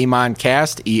at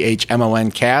AmonCast,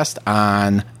 EHMON Cast,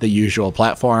 on the usual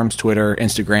platforms, Twitter,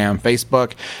 Instagram,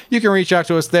 Facebook. You can reach out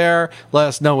to us there. Let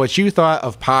us know what you thought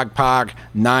of Pog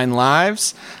 9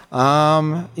 Lives. We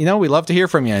love to hear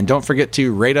from you. And don't forget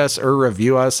to rate us or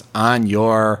review us on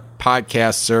your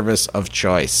podcast service of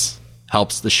choice.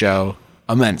 Helps the show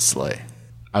immensely.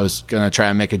 I was going to try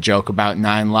and make a joke about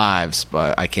 9 lives,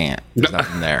 but I can't. There's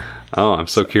nothing there. Oh, I'm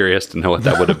so curious to know what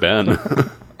that would have been.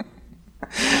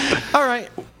 All right.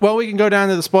 Well, we can go down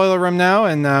to the spoiler room now,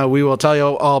 and we will tell you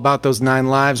all about those 9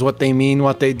 lives, what they mean,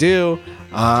 what they do.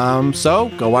 So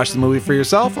go watch the movie for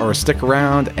yourself or stick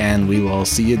around, and we will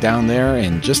see you down there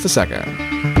in just a second.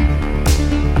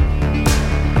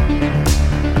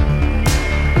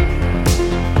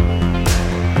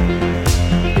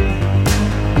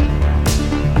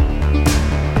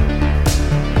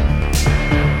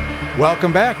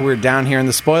 Welcome back. We're down here in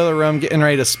the spoiler room getting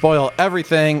ready to spoil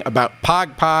everything about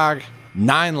Pog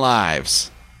 9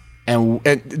 Lives. And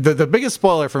the biggest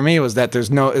spoiler for me was that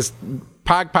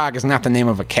Pog is not the name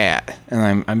of a cat.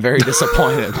 And I'm very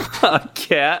disappointed. A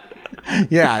cat?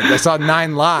 Yeah, I saw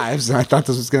 9 Lives and I thought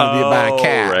this was going to be about a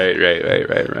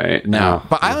cat. Right. No,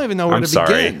 but I don't even know where to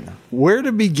begin. Where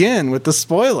to begin with the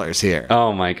spoilers here?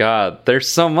 Oh my God, there's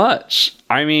so much.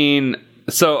 I mean,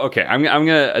 okay, I'm going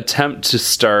to attempt to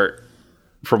start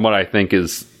from what I think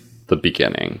is the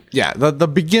beginning. Yeah, the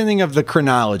beginning of the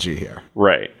chronology here.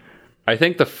 Right. I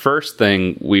think the first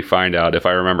thing we find out, if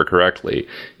I remember correctly,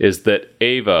 is that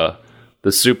Ava,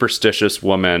 the superstitious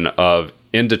woman of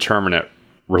indeterminate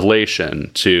relation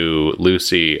to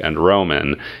Lucy and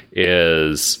Roman,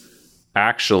 is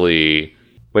actually...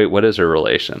 Wait, what is her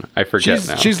relation? I forget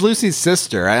now. She's Lucy's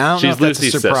sister. I don't know if that's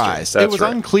a surprise. It was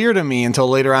unclear to me until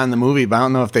later on in the movie, but I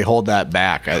don't know if they hold that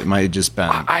back. It might have just been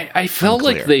I felt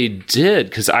like they did,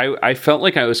 because I felt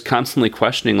like I was constantly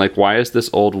questioning, like, why is this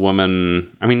old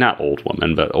woman, I mean, not old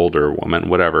woman, but older woman,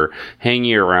 whatever,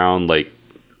 hanging around, like,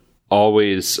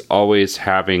 always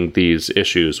having these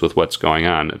issues with what's going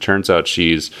on. It turns out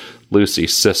she's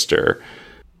Lucy's sister.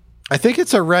 I think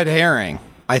it's a red herring.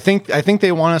 I think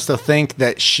they want us to think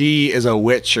that she is a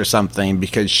witch or something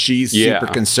because she's super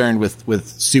concerned with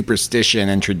superstition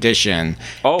and tradition.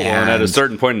 Oh, and at a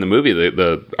certain point in the movie,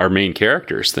 our main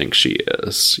characters think she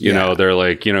is. You know, they're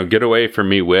like, get away from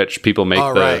me, witch. People make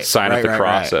the sign of the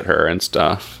cross at her and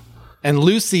stuff. And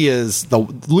Lucy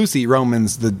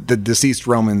Roman's the deceased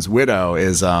Roman's widow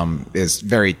is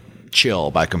very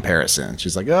chill by comparison.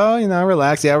 She's like, oh,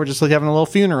 relax. Yeah, we're just like having a little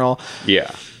funeral. Yeah.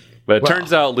 But it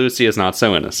turns out Lucy is not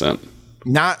so innocent.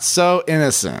 Not so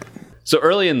innocent. So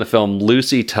early in the film,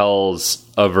 Lucy tells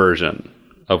a version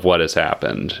of what has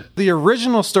happened. The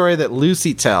original story that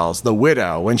Lucy tells, the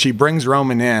widow, when she brings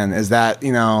Roman in, is that,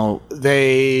 you know,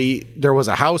 there was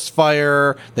a house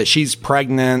fire, that she's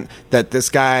pregnant, that this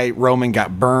guy, Roman,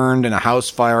 got burned in a house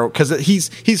fire, because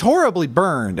he's horribly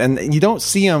burned, and you don't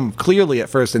see him clearly at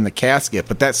first in the casket,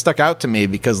 but that stuck out to me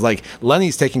because, like,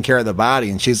 Lenny's taking care of the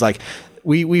body, and she's like,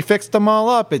 we fixed them all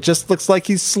up. It just looks like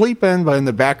he's sleeping, but in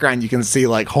the background you can see,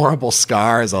 like, horrible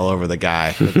scars all over the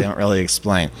guy that they don't really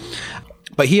explain.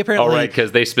 But he apparently... Oh, right,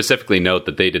 because they specifically note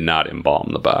that they did not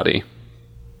embalm the body.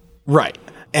 Right.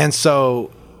 And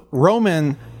so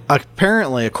Roman,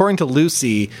 apparently, according to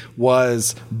Lucy,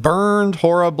 was burned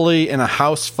horribly in a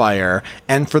house fire,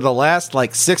 and for the last,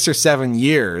 6 or 7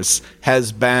 years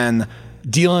has been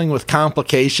dealing with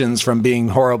complications from being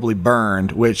horribly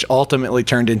burned, which ultimately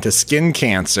turned into skin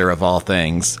cancer, of all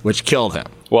things, which killed him.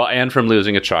 Well, and from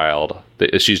losing a child.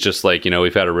 She's just like,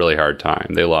 we've had a really hard time.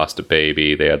 They lost a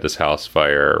baby. They had this house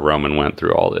fire. Roman went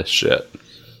through all this shit.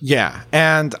 Yeah,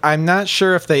 and I'm not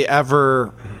sure if they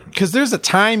ever... Because there's a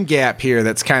time gap here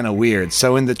that's kind of weird.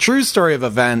 So in the true story of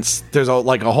events, there's a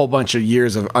whole bunch of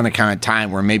years of unaccounted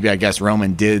time where maybe, I guess,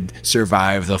 Roman did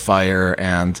survive the fire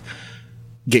and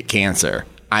get cancer.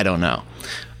 I don't know.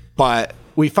 But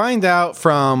we find out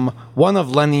from one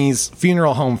of Lenny's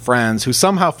funeral home friends who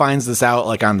somehow finds this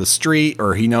out, on the street,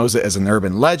 or he knows it as an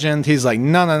urban legend. He's like,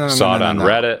 no. Saw it on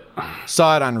Reddit.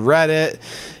 Saw it on Reddit.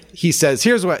 He says,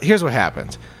 here's what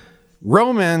happened.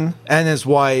 Roman and his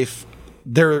wife,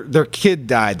 their kid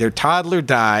died. Their toddler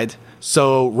died.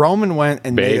 So Roman went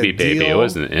and made a deal. It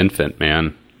was an infant,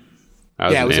 man.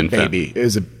 It was a baby. It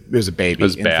was a baby. It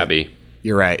was Babby.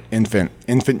 You're right.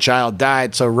 Infant child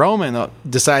died. So Roman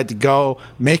decided to go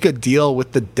make a deal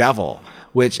with the devil,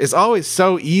 which is always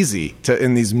so easy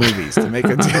in these movies to make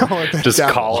a deal with the Just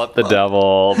devil. Call up the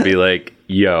devil, be like,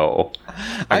 yo,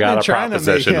 I got a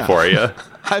proposition for you.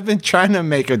 I've been trying to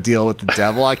make a deal with the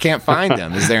devil. I can't find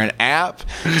him. Is there an app?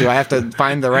 Do I have to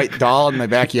find the right doll in my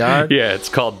backyard? Yeah, it's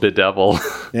called The Devil.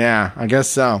 Yeah, I guess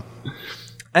so.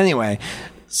 Anyway,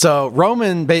 so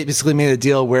Roman basically made a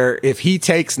deal where if he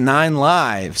takes 9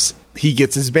 lives, he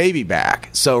gets his baby back.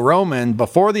 So Roman,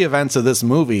 before the events of this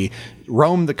movie,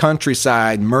 roamed the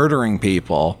countryside murdering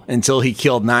people until he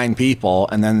killed 9 people,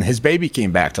 and then his baby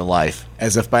came back to life,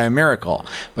 as if by a miracle.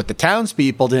 But the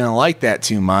townspeople didn't like that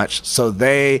too much, so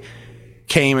they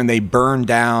came and they burned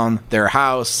down their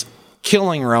house,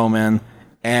 killing Roman,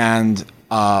 and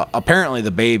apparently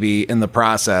the baby in the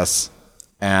process.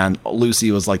 And Lucy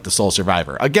was the sole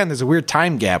survivor. Again, there's a weird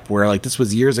time gap where this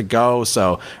was years ago,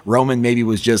 so Roman maybe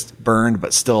was just burned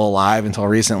but still alive until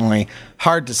recently.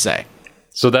 Hard to say.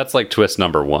 So that's twist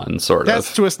number 1, sort of.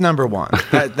 That's twist number 1.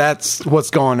 That's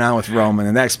what's going on with Roman,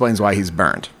 and that explains why he's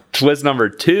burned. Twist number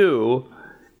 2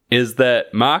 is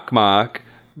that Mok,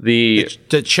 the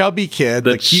chubby kid,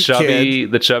 the cute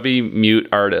kid, the chubby mute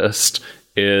artist,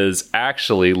 is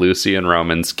actually Lucy and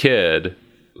Roman's kid,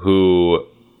 who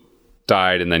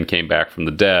died and then came back from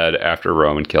the dead after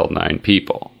Roman killed 9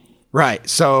 people. Right.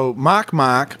 So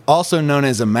Mok, also known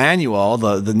as Emmanuel,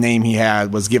 the name he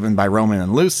had was given by Roman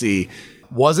and Lucy,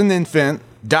 was an infant,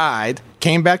 died,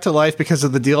 came back to life because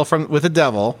of the deal with the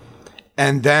devil,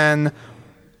 and then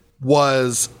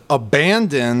was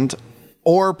abandoned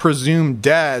or presumed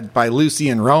dead by Lucy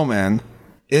and Roman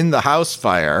in the house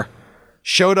fire.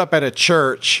 Showed up at a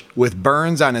church with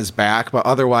burns on his back, but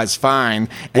otherwise fine,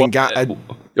 and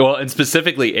and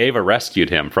specifically, Ava rescued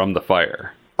him from the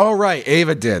fire. Oh, right.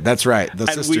 Ava did. That's right. The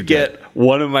and sister we get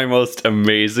one of my most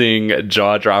amazing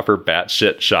jaw-dropper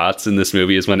batshit shots in this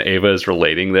movie is when Ava is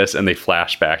relating this, and they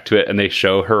flash back to it, and they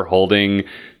show her holding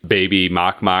baby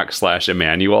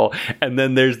Mok/Emmanuel, and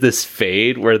then there's this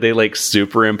fade where they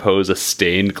superimpose a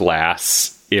stained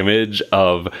glass image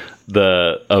of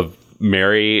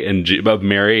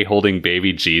Mary holding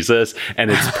baby Jesus, and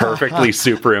it's perfectly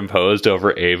superimposed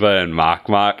over Ava and Mok.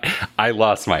 I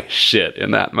lost my shit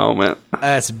in that moment.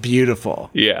 That's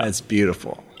beautiful. Yeah. That's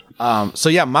beautiful.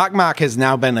 Mok has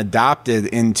now been adopted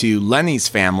into Lenny's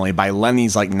family by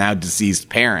Lenny's now deceased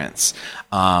parents.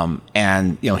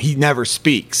 And he never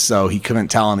speaks, so he couldn't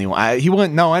tell anyone. He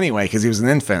wouldn't know anyway because he was an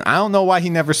infant. I don't know why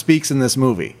he never speaks in this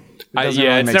movie. It's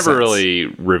never really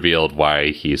revealed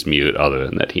why he's mute, other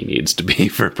than that he needs to be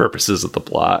for purposes of the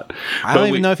plot. I don't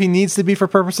even know if he needs to be for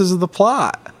purposes of the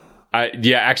plot.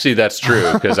 Actually, that's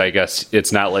true, because I guess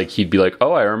it's not like he'd be like,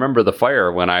 oh, I remember the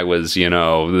fire when I was,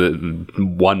 1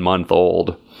 month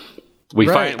old. We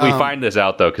find this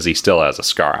out, though, because he still has a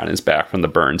scar on his back from the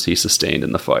burns he sustained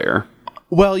in the fire.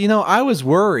 Well, I was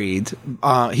worried.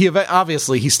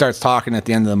 He starts talking at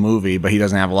the end of the movie, but he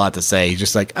doesn't have a lot to say. He's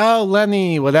just like, "Oh,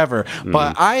 Lenny, whatever."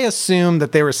 But I assumed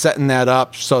that they were setting that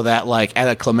up so that, like, at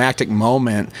a climactic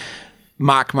moment,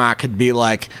 Mok could be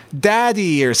like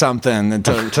 "Daddy" or something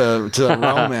to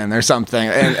Roman or something,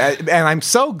 and I'm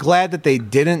so glad that they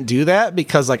didn't do that,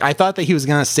 because like I thought that he was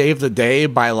going to save the day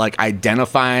by like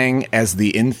identifying as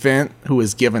the infant who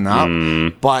was given up,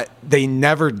 but they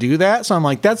never do that. So I'm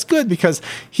like, that's good, because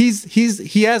he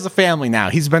has a family now.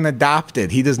 He's been adopted.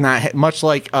 He does not, much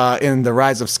like in The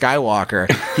Rise of Skywalker,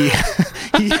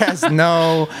 he has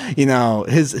no,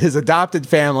 his adopted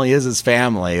family is his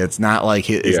family. It's not like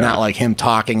not like him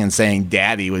talking and saying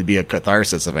 "Daddy" would be a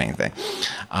catharsis of anything.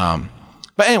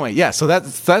 But anyway, yeah. So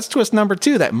that's twist number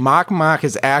 2. That Mok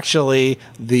is actually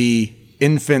the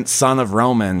infant son of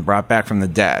Roman brought back from the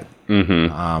dead.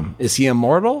 Mm-hmm. Is he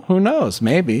immortal? Who knows?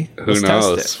 Maybe. Who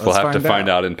knows? We'll have to find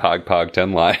out in Pog Pog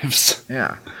 10 Lives.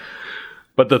 Yeah.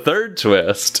 But the third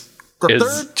twist.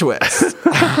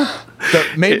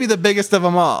 Maybe the biggest of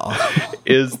them all,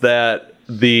 is that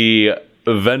the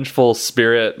vengeful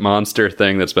spirit monster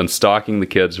thing that's been stalking the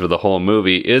kids for the whole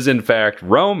movie is in fact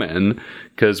Roman,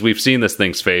 because we've seen this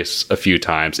thing's face a few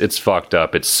times. It's fucked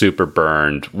up. It's super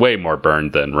burned, way more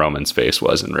burned than Roman's face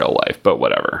was in real life, but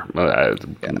whatever.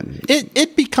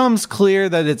 It becomes clear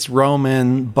that it's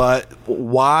Roman, but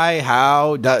why,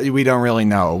 how, we don't really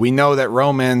know. We know that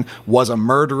Roman was a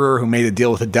murderer who made a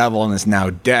deal with the devil and is now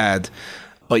dead.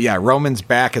 But yeah, Roman's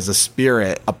back as a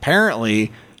spirit,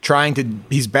 apparently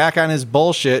he's back on his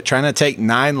bullshit, trying to take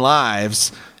 9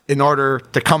 lives in order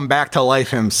to come back to life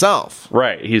himself.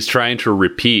 Right. He's trying to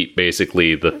repeat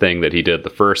basically the thing that he did the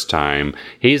first time.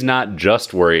 He's not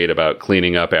just worried about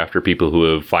cleaning up after people who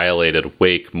have violated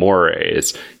Wake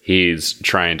mores. He's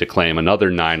trying to claim another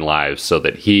 9 lives so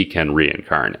that he can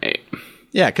reincarnate.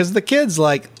 Yeah, because the kids,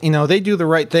 like, they do the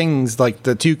right things. Like,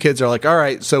 the 2 kids are like, all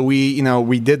right, so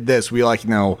we did this. We, like,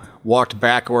 walked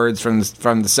backwards from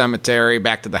the cemetery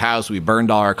back to the house. We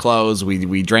burned all our clothes.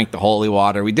 We drank the holy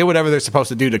water. We did whatever they're supposed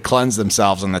to do to cleanse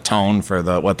themselves and atone for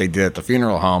what they did at the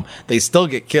funeral home. They still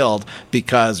get killed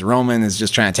because Roman is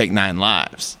just trying to take 9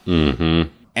 lives. Mm-hmm.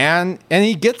 And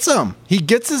he gets them. He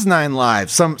gets his 9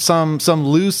 lives. Some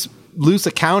loose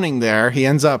accounting there. He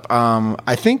ends up,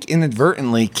 I think,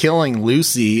 inadvertently killing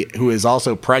Lucy, who is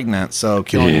also pregnant. So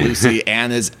killing Lucy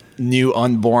and his new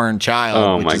unborn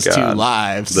child, which is God. 2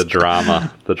 lives. The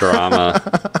drama.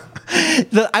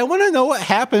 I want to know what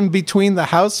happened between the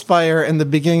house fire and the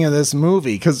beginning of this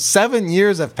movie, because 7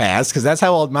 years have passed, because that's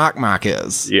how old Mok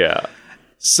is. Yeah.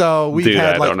 So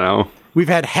I don't know. We've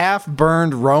had half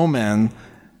burned Roman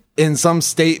in some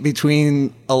state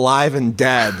between alive and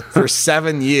dead for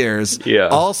 7 years. Yeah.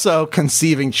 Also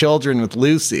conceiving children with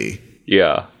Lucy.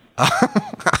 Yeah.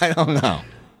 I don't know.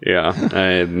 Yeah.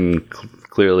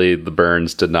 Clearly the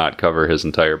burns did not cover his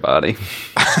entire body.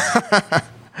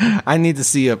 I need to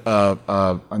see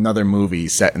another movie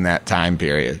set in that time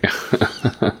period.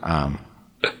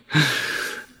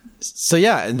 So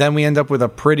yeah, and then we end up with a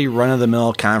pretty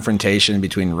run-of-the-mill confrontation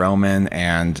between Roman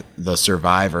and the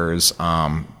survivors.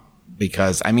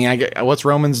 Because, what's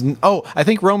Roman's... I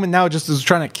think Roman now just is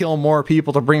trying to kill more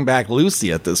people to bring back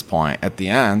Lucy at this point, at the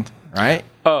end, right?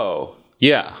 Oh,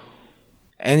 yeah.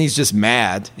 And he's just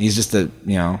mad. He's just,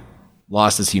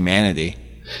 lost his humanity.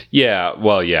 Yeah,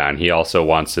 well, yeah, and he also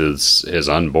wants his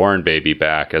unborn baby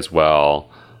back as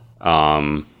well.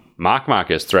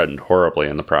 Mok is threatened horribly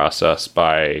in the process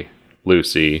by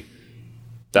Lucy.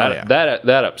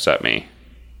 That upset me.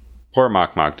 Poor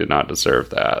Mok did not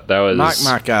deserve that. That was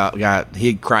Mok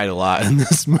he cried a lot in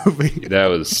this movie. That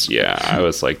was, I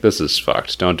was like, this is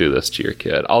fucked. Don't do this to your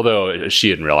kid. Although she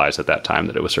didn't realize at that time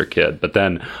that it was her kid. But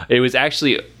then it was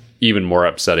actually even more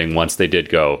upsetting once they did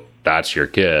go, "That's your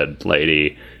kid,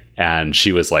 lady." And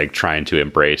she was like trying to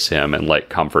embrace him and like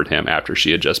comfort him after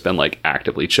she had just been like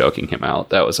actively choking him out.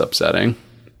 That was upsetting.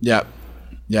 Yep.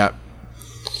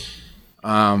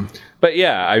 But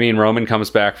yeah, Roman comes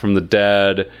back from the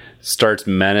dead, starts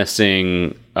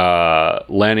menacing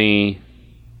Lenny,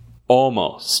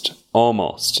 almost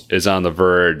is on the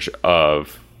verge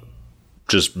of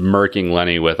just murking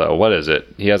Lenny with what is it?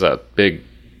 He has a big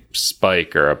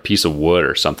spike or a piece of wood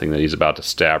or something that he's about to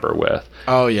stab her with.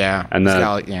 Oh yeah. And then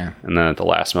at the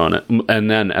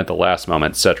last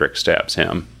moment, Cedric stabs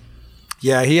him.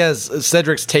 Yeah,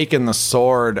 Cedric's taken the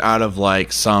sword out of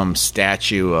like some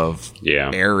statue of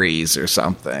Ares or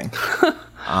something.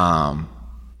 Ares.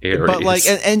 But like,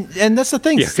 and that's the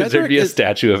thing. Yeah, could there be a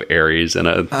statue of Ares in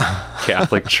a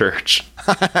Catholic church?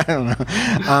 I don't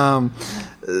know.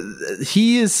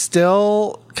 he is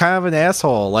still kind of an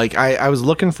asshole. Like I was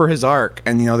looking for his arc,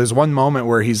 and there's one moment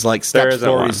where he's like steps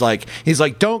forward. He's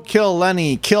like, "Don't kill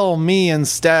Lenny, kill me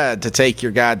instead to take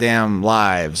your goddamn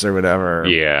lives or whatever."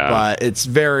 Yeah, but it's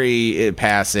very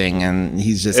passing, and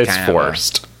he's just it's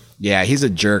forced. He's a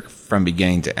jerk from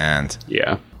beginning to end.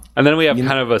 Yeah, and then we have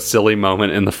kind of a silly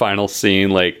moment in the final scene,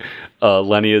 like.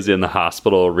 Lenny is in the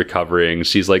hospital recovering.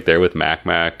 She's like there with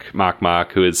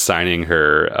Mock, who is signing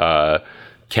her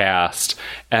cast.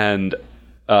 And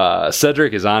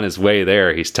Cedric is on his way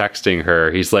there. He's texting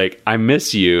her. He's like, "I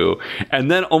miss you." And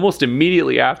then almost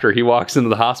immediately after he walks into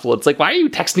the hospital, it's like, "Why are you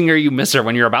texting her you miss her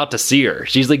when you're about to see her?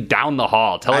 She's like down the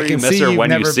hall. Tell her you miss her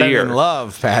when you see her." In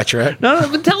love, Patrick. No,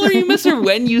 but tell her you miss her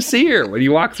when you see her, when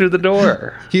you walk through the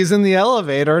door. He's in the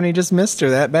elevator and he just missed her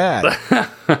that bad.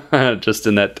 Just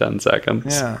in that 10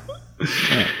 seconds. Yeah.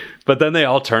 But then they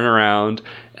all turn around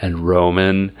and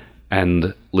Roman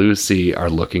and Lucy are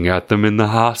looking at them in the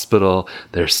hospital.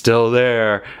 They're still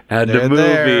there. And the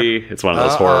movie. There. It's one of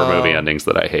those horror movie endings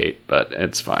that I hate, but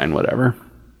it's fine, whatever.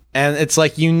 And it's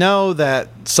like, that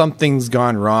something's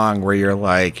gone wrong where you're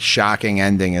like, shocking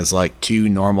ending is like two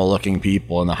normal looking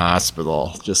people in the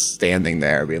hospital just standing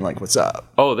there being like, "What's up?"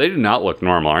 Oh, they do not look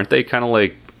normal. Aren't they kind of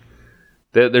like,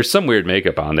 there's some weird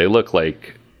makeup on. They look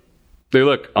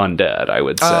undead, I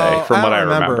would say, from what I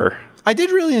remember. I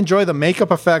did really enjoy the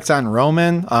makeup effects on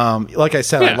Roman. Like I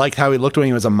said, I liked how he looked when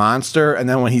he was a monster, and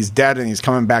then when he's dead and he's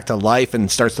coming back to life and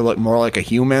starts to look more like a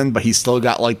human, but he's still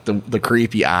got like the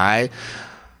creepy eye.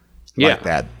 Like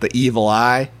that. The evil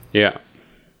eye. Yeah.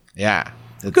 Yeah.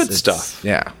 Good stuff.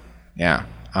 Yeah. Yeah.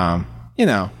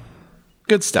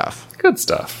 Good stuff. Good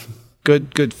stuff.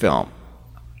 Good film.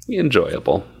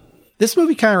 Enjoyable. This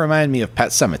movie kind of reminded me of Pet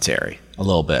Sematary a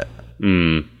little bit.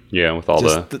 Yeah, with all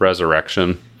the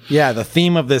resurrection. Yeah, the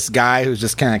theme of this guy who's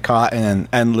just kind of caught in an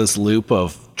endless loop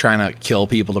of trying to kill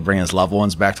people to bring his loved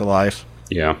ones back to life.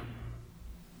 Yeah.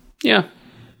 Yeah.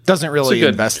 Doesn't really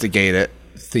investigate it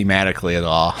thematically at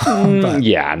all.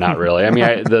 Yeah, not really. I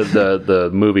mean, the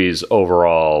movie's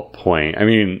overall point. I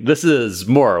mean, this is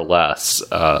more or less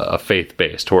a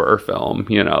faith-based horror film.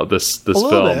 This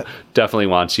film definitely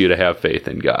wants you to have faith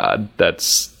in God.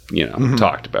 That's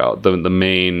talked about. The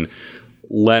main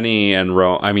Lucy and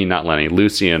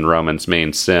Roman's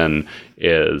main sin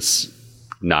is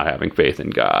not having faith in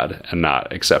God and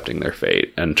not accepting their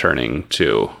fate and turning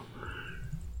to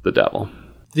the devil.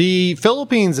 The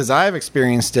Philippines, as I've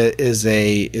experienced it, is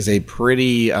a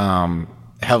pretty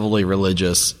heavily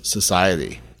religious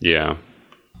society. Yeah.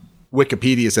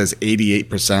 Wikipedia says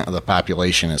 88% of the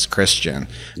population is Christian.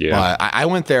 Yeah. But I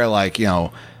went there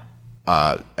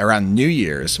around New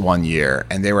Year's one year,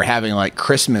 and they were having like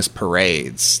Christmas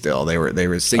parades still. They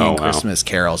were singing Christmas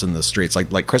carols in the streets.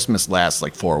 Like Christmas lasts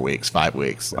like 4 weeks, 5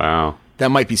 weeks. Wow.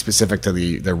 That might be specific to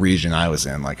the region I was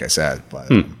in, like I said. But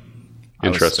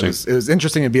interesting. It was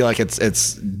interesting to be like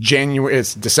it's January,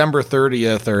 it's December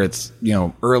 30th, or it's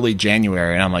early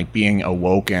January, and I'm like being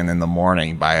awoken in the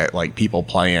morning by like people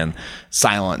playing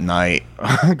Silent Night,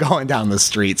 going down the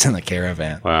streets in the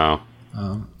caravan. Wow.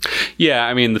 Yeah,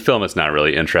 I mean, the film is not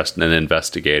really interested in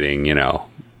investigating,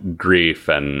 grief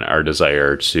and our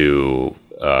desire to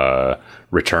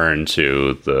return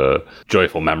to the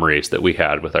joyful memories that we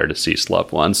had with our deceased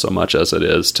loved ones, so much as it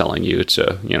is telling you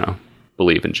to,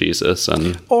 believe in Jesus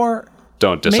and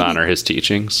don't dishonor his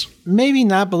teachings. Maybe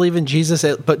not believe in Jesus,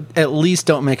 but at least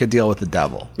don't make a deal with the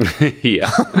devil. Yeah.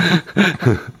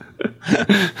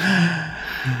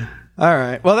 All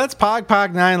right. Well, that's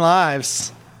Pog 9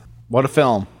 Lives. What a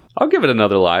film. I'll give it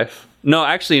another life. No,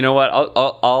 actually, you know what?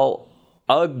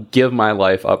 I'll give my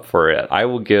life up for it. I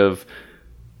will give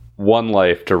one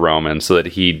life to Roman so that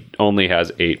he only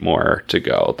has 8 more to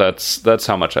go. That's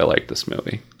how much I like this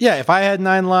movie. Yeah, if I had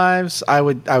 9 lives, I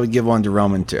would give one to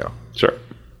Roman too. Sure.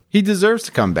 He deserves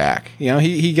to come back.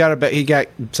 He got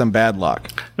some bad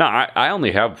luck. No, I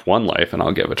only have 1 life, and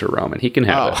I'll give it to Roman. He can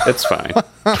have it. It's fine.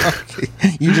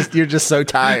 You're just so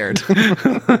tired.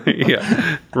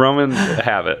 Yeah, Roman,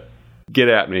 have it. Get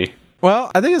at me.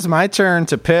 Well, I think it's my turn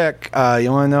to pick.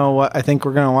 You want to know what I think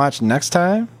we're going to watch next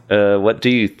time? What do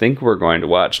you think we're going to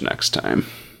watch next time?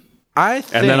 And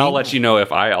then I'll let you know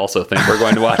if I also think we're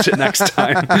going to watch it next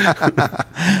time.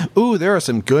 Ooh, there are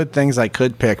some good things I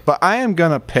could pick, but I am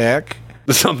going to pick...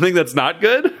 something that's not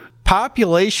good?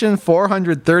 Population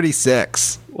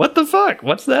 436. What the fuck?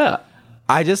 What's that?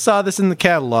 I just saw this in the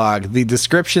catalog. The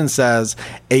description says,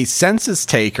 a census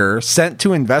taker sent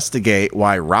to investigate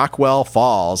why Rockwell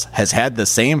Falls has had the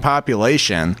same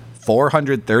population,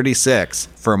 436,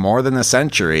 for more than a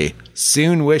century,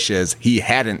 soon wishes he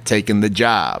hadn't taken the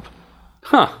job.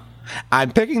 Huh.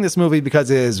 I'm picking this movie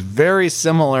because it is very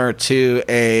similar to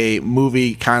a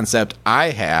movie concept I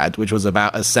had, which was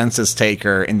about a census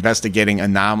taker investigating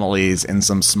anomalies in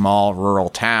some small rural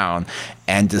town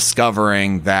and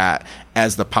discovering that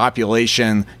as the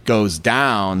population goes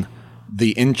down,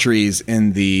 the entries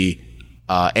in the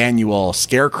annual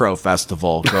Scarecrow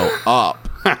Festival go up.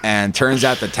 And turns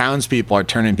out the townspeople are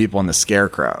turning people into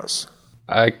scarecrows.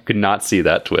 I could not see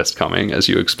that twist coming as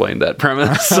you explained that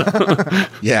premise.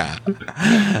 Yeah.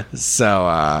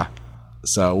 So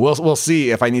we'll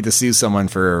see if I need to sue someone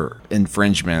for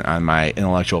infringement on my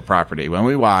intellectual property when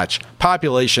we watch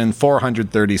Population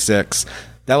 436.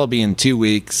 That'll be in 2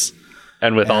 weeks.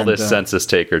 And with all this census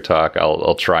taker talk,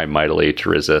 I'll try mightily to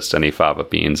resist any fava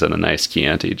beans and a nice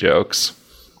Chianti jokes.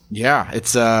 Yeah,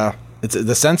 it's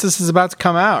the census is about to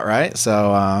come out, right?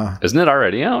 So isn't it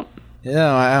already out?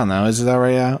 Yeah, I don't know. Is it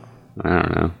already out?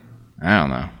 I don't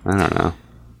know.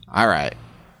 All right.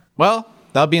 Well,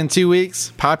 that'll be in 2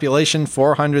 weeks. Population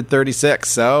 436.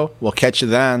 So we'll catch you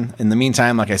then. In the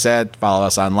meantime, like I said, follow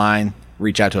us online.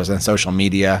 Reach out to us on social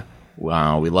media. We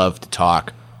love to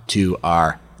talk to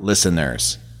our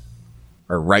listeners.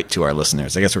 Or write to our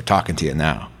listeners. I guess we're talking to you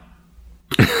now.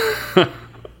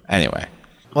 Anyway.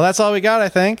 Well, that's all we got, I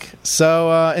think.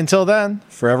 So until then,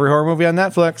 for every horror movie on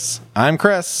Netflix, I'm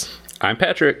Chris. I'm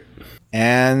Patrick.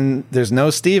 And there's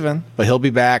no Steven, but he'll be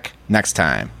back next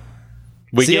time.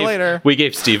 See you later. We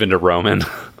gave Steven to Roman.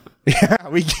 Yeah,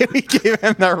 we gave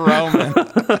him the Roman.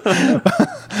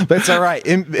 But it's all right.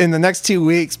 In the next 2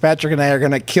 weeks, Patrick and I are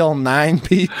going to kill 9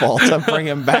 people to bring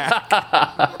him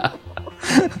back.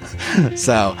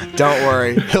 So don't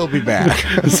worry, he'll be back.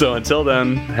 So until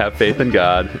then, have faith in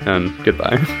God, and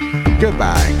goodbye.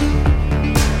 Goodbye.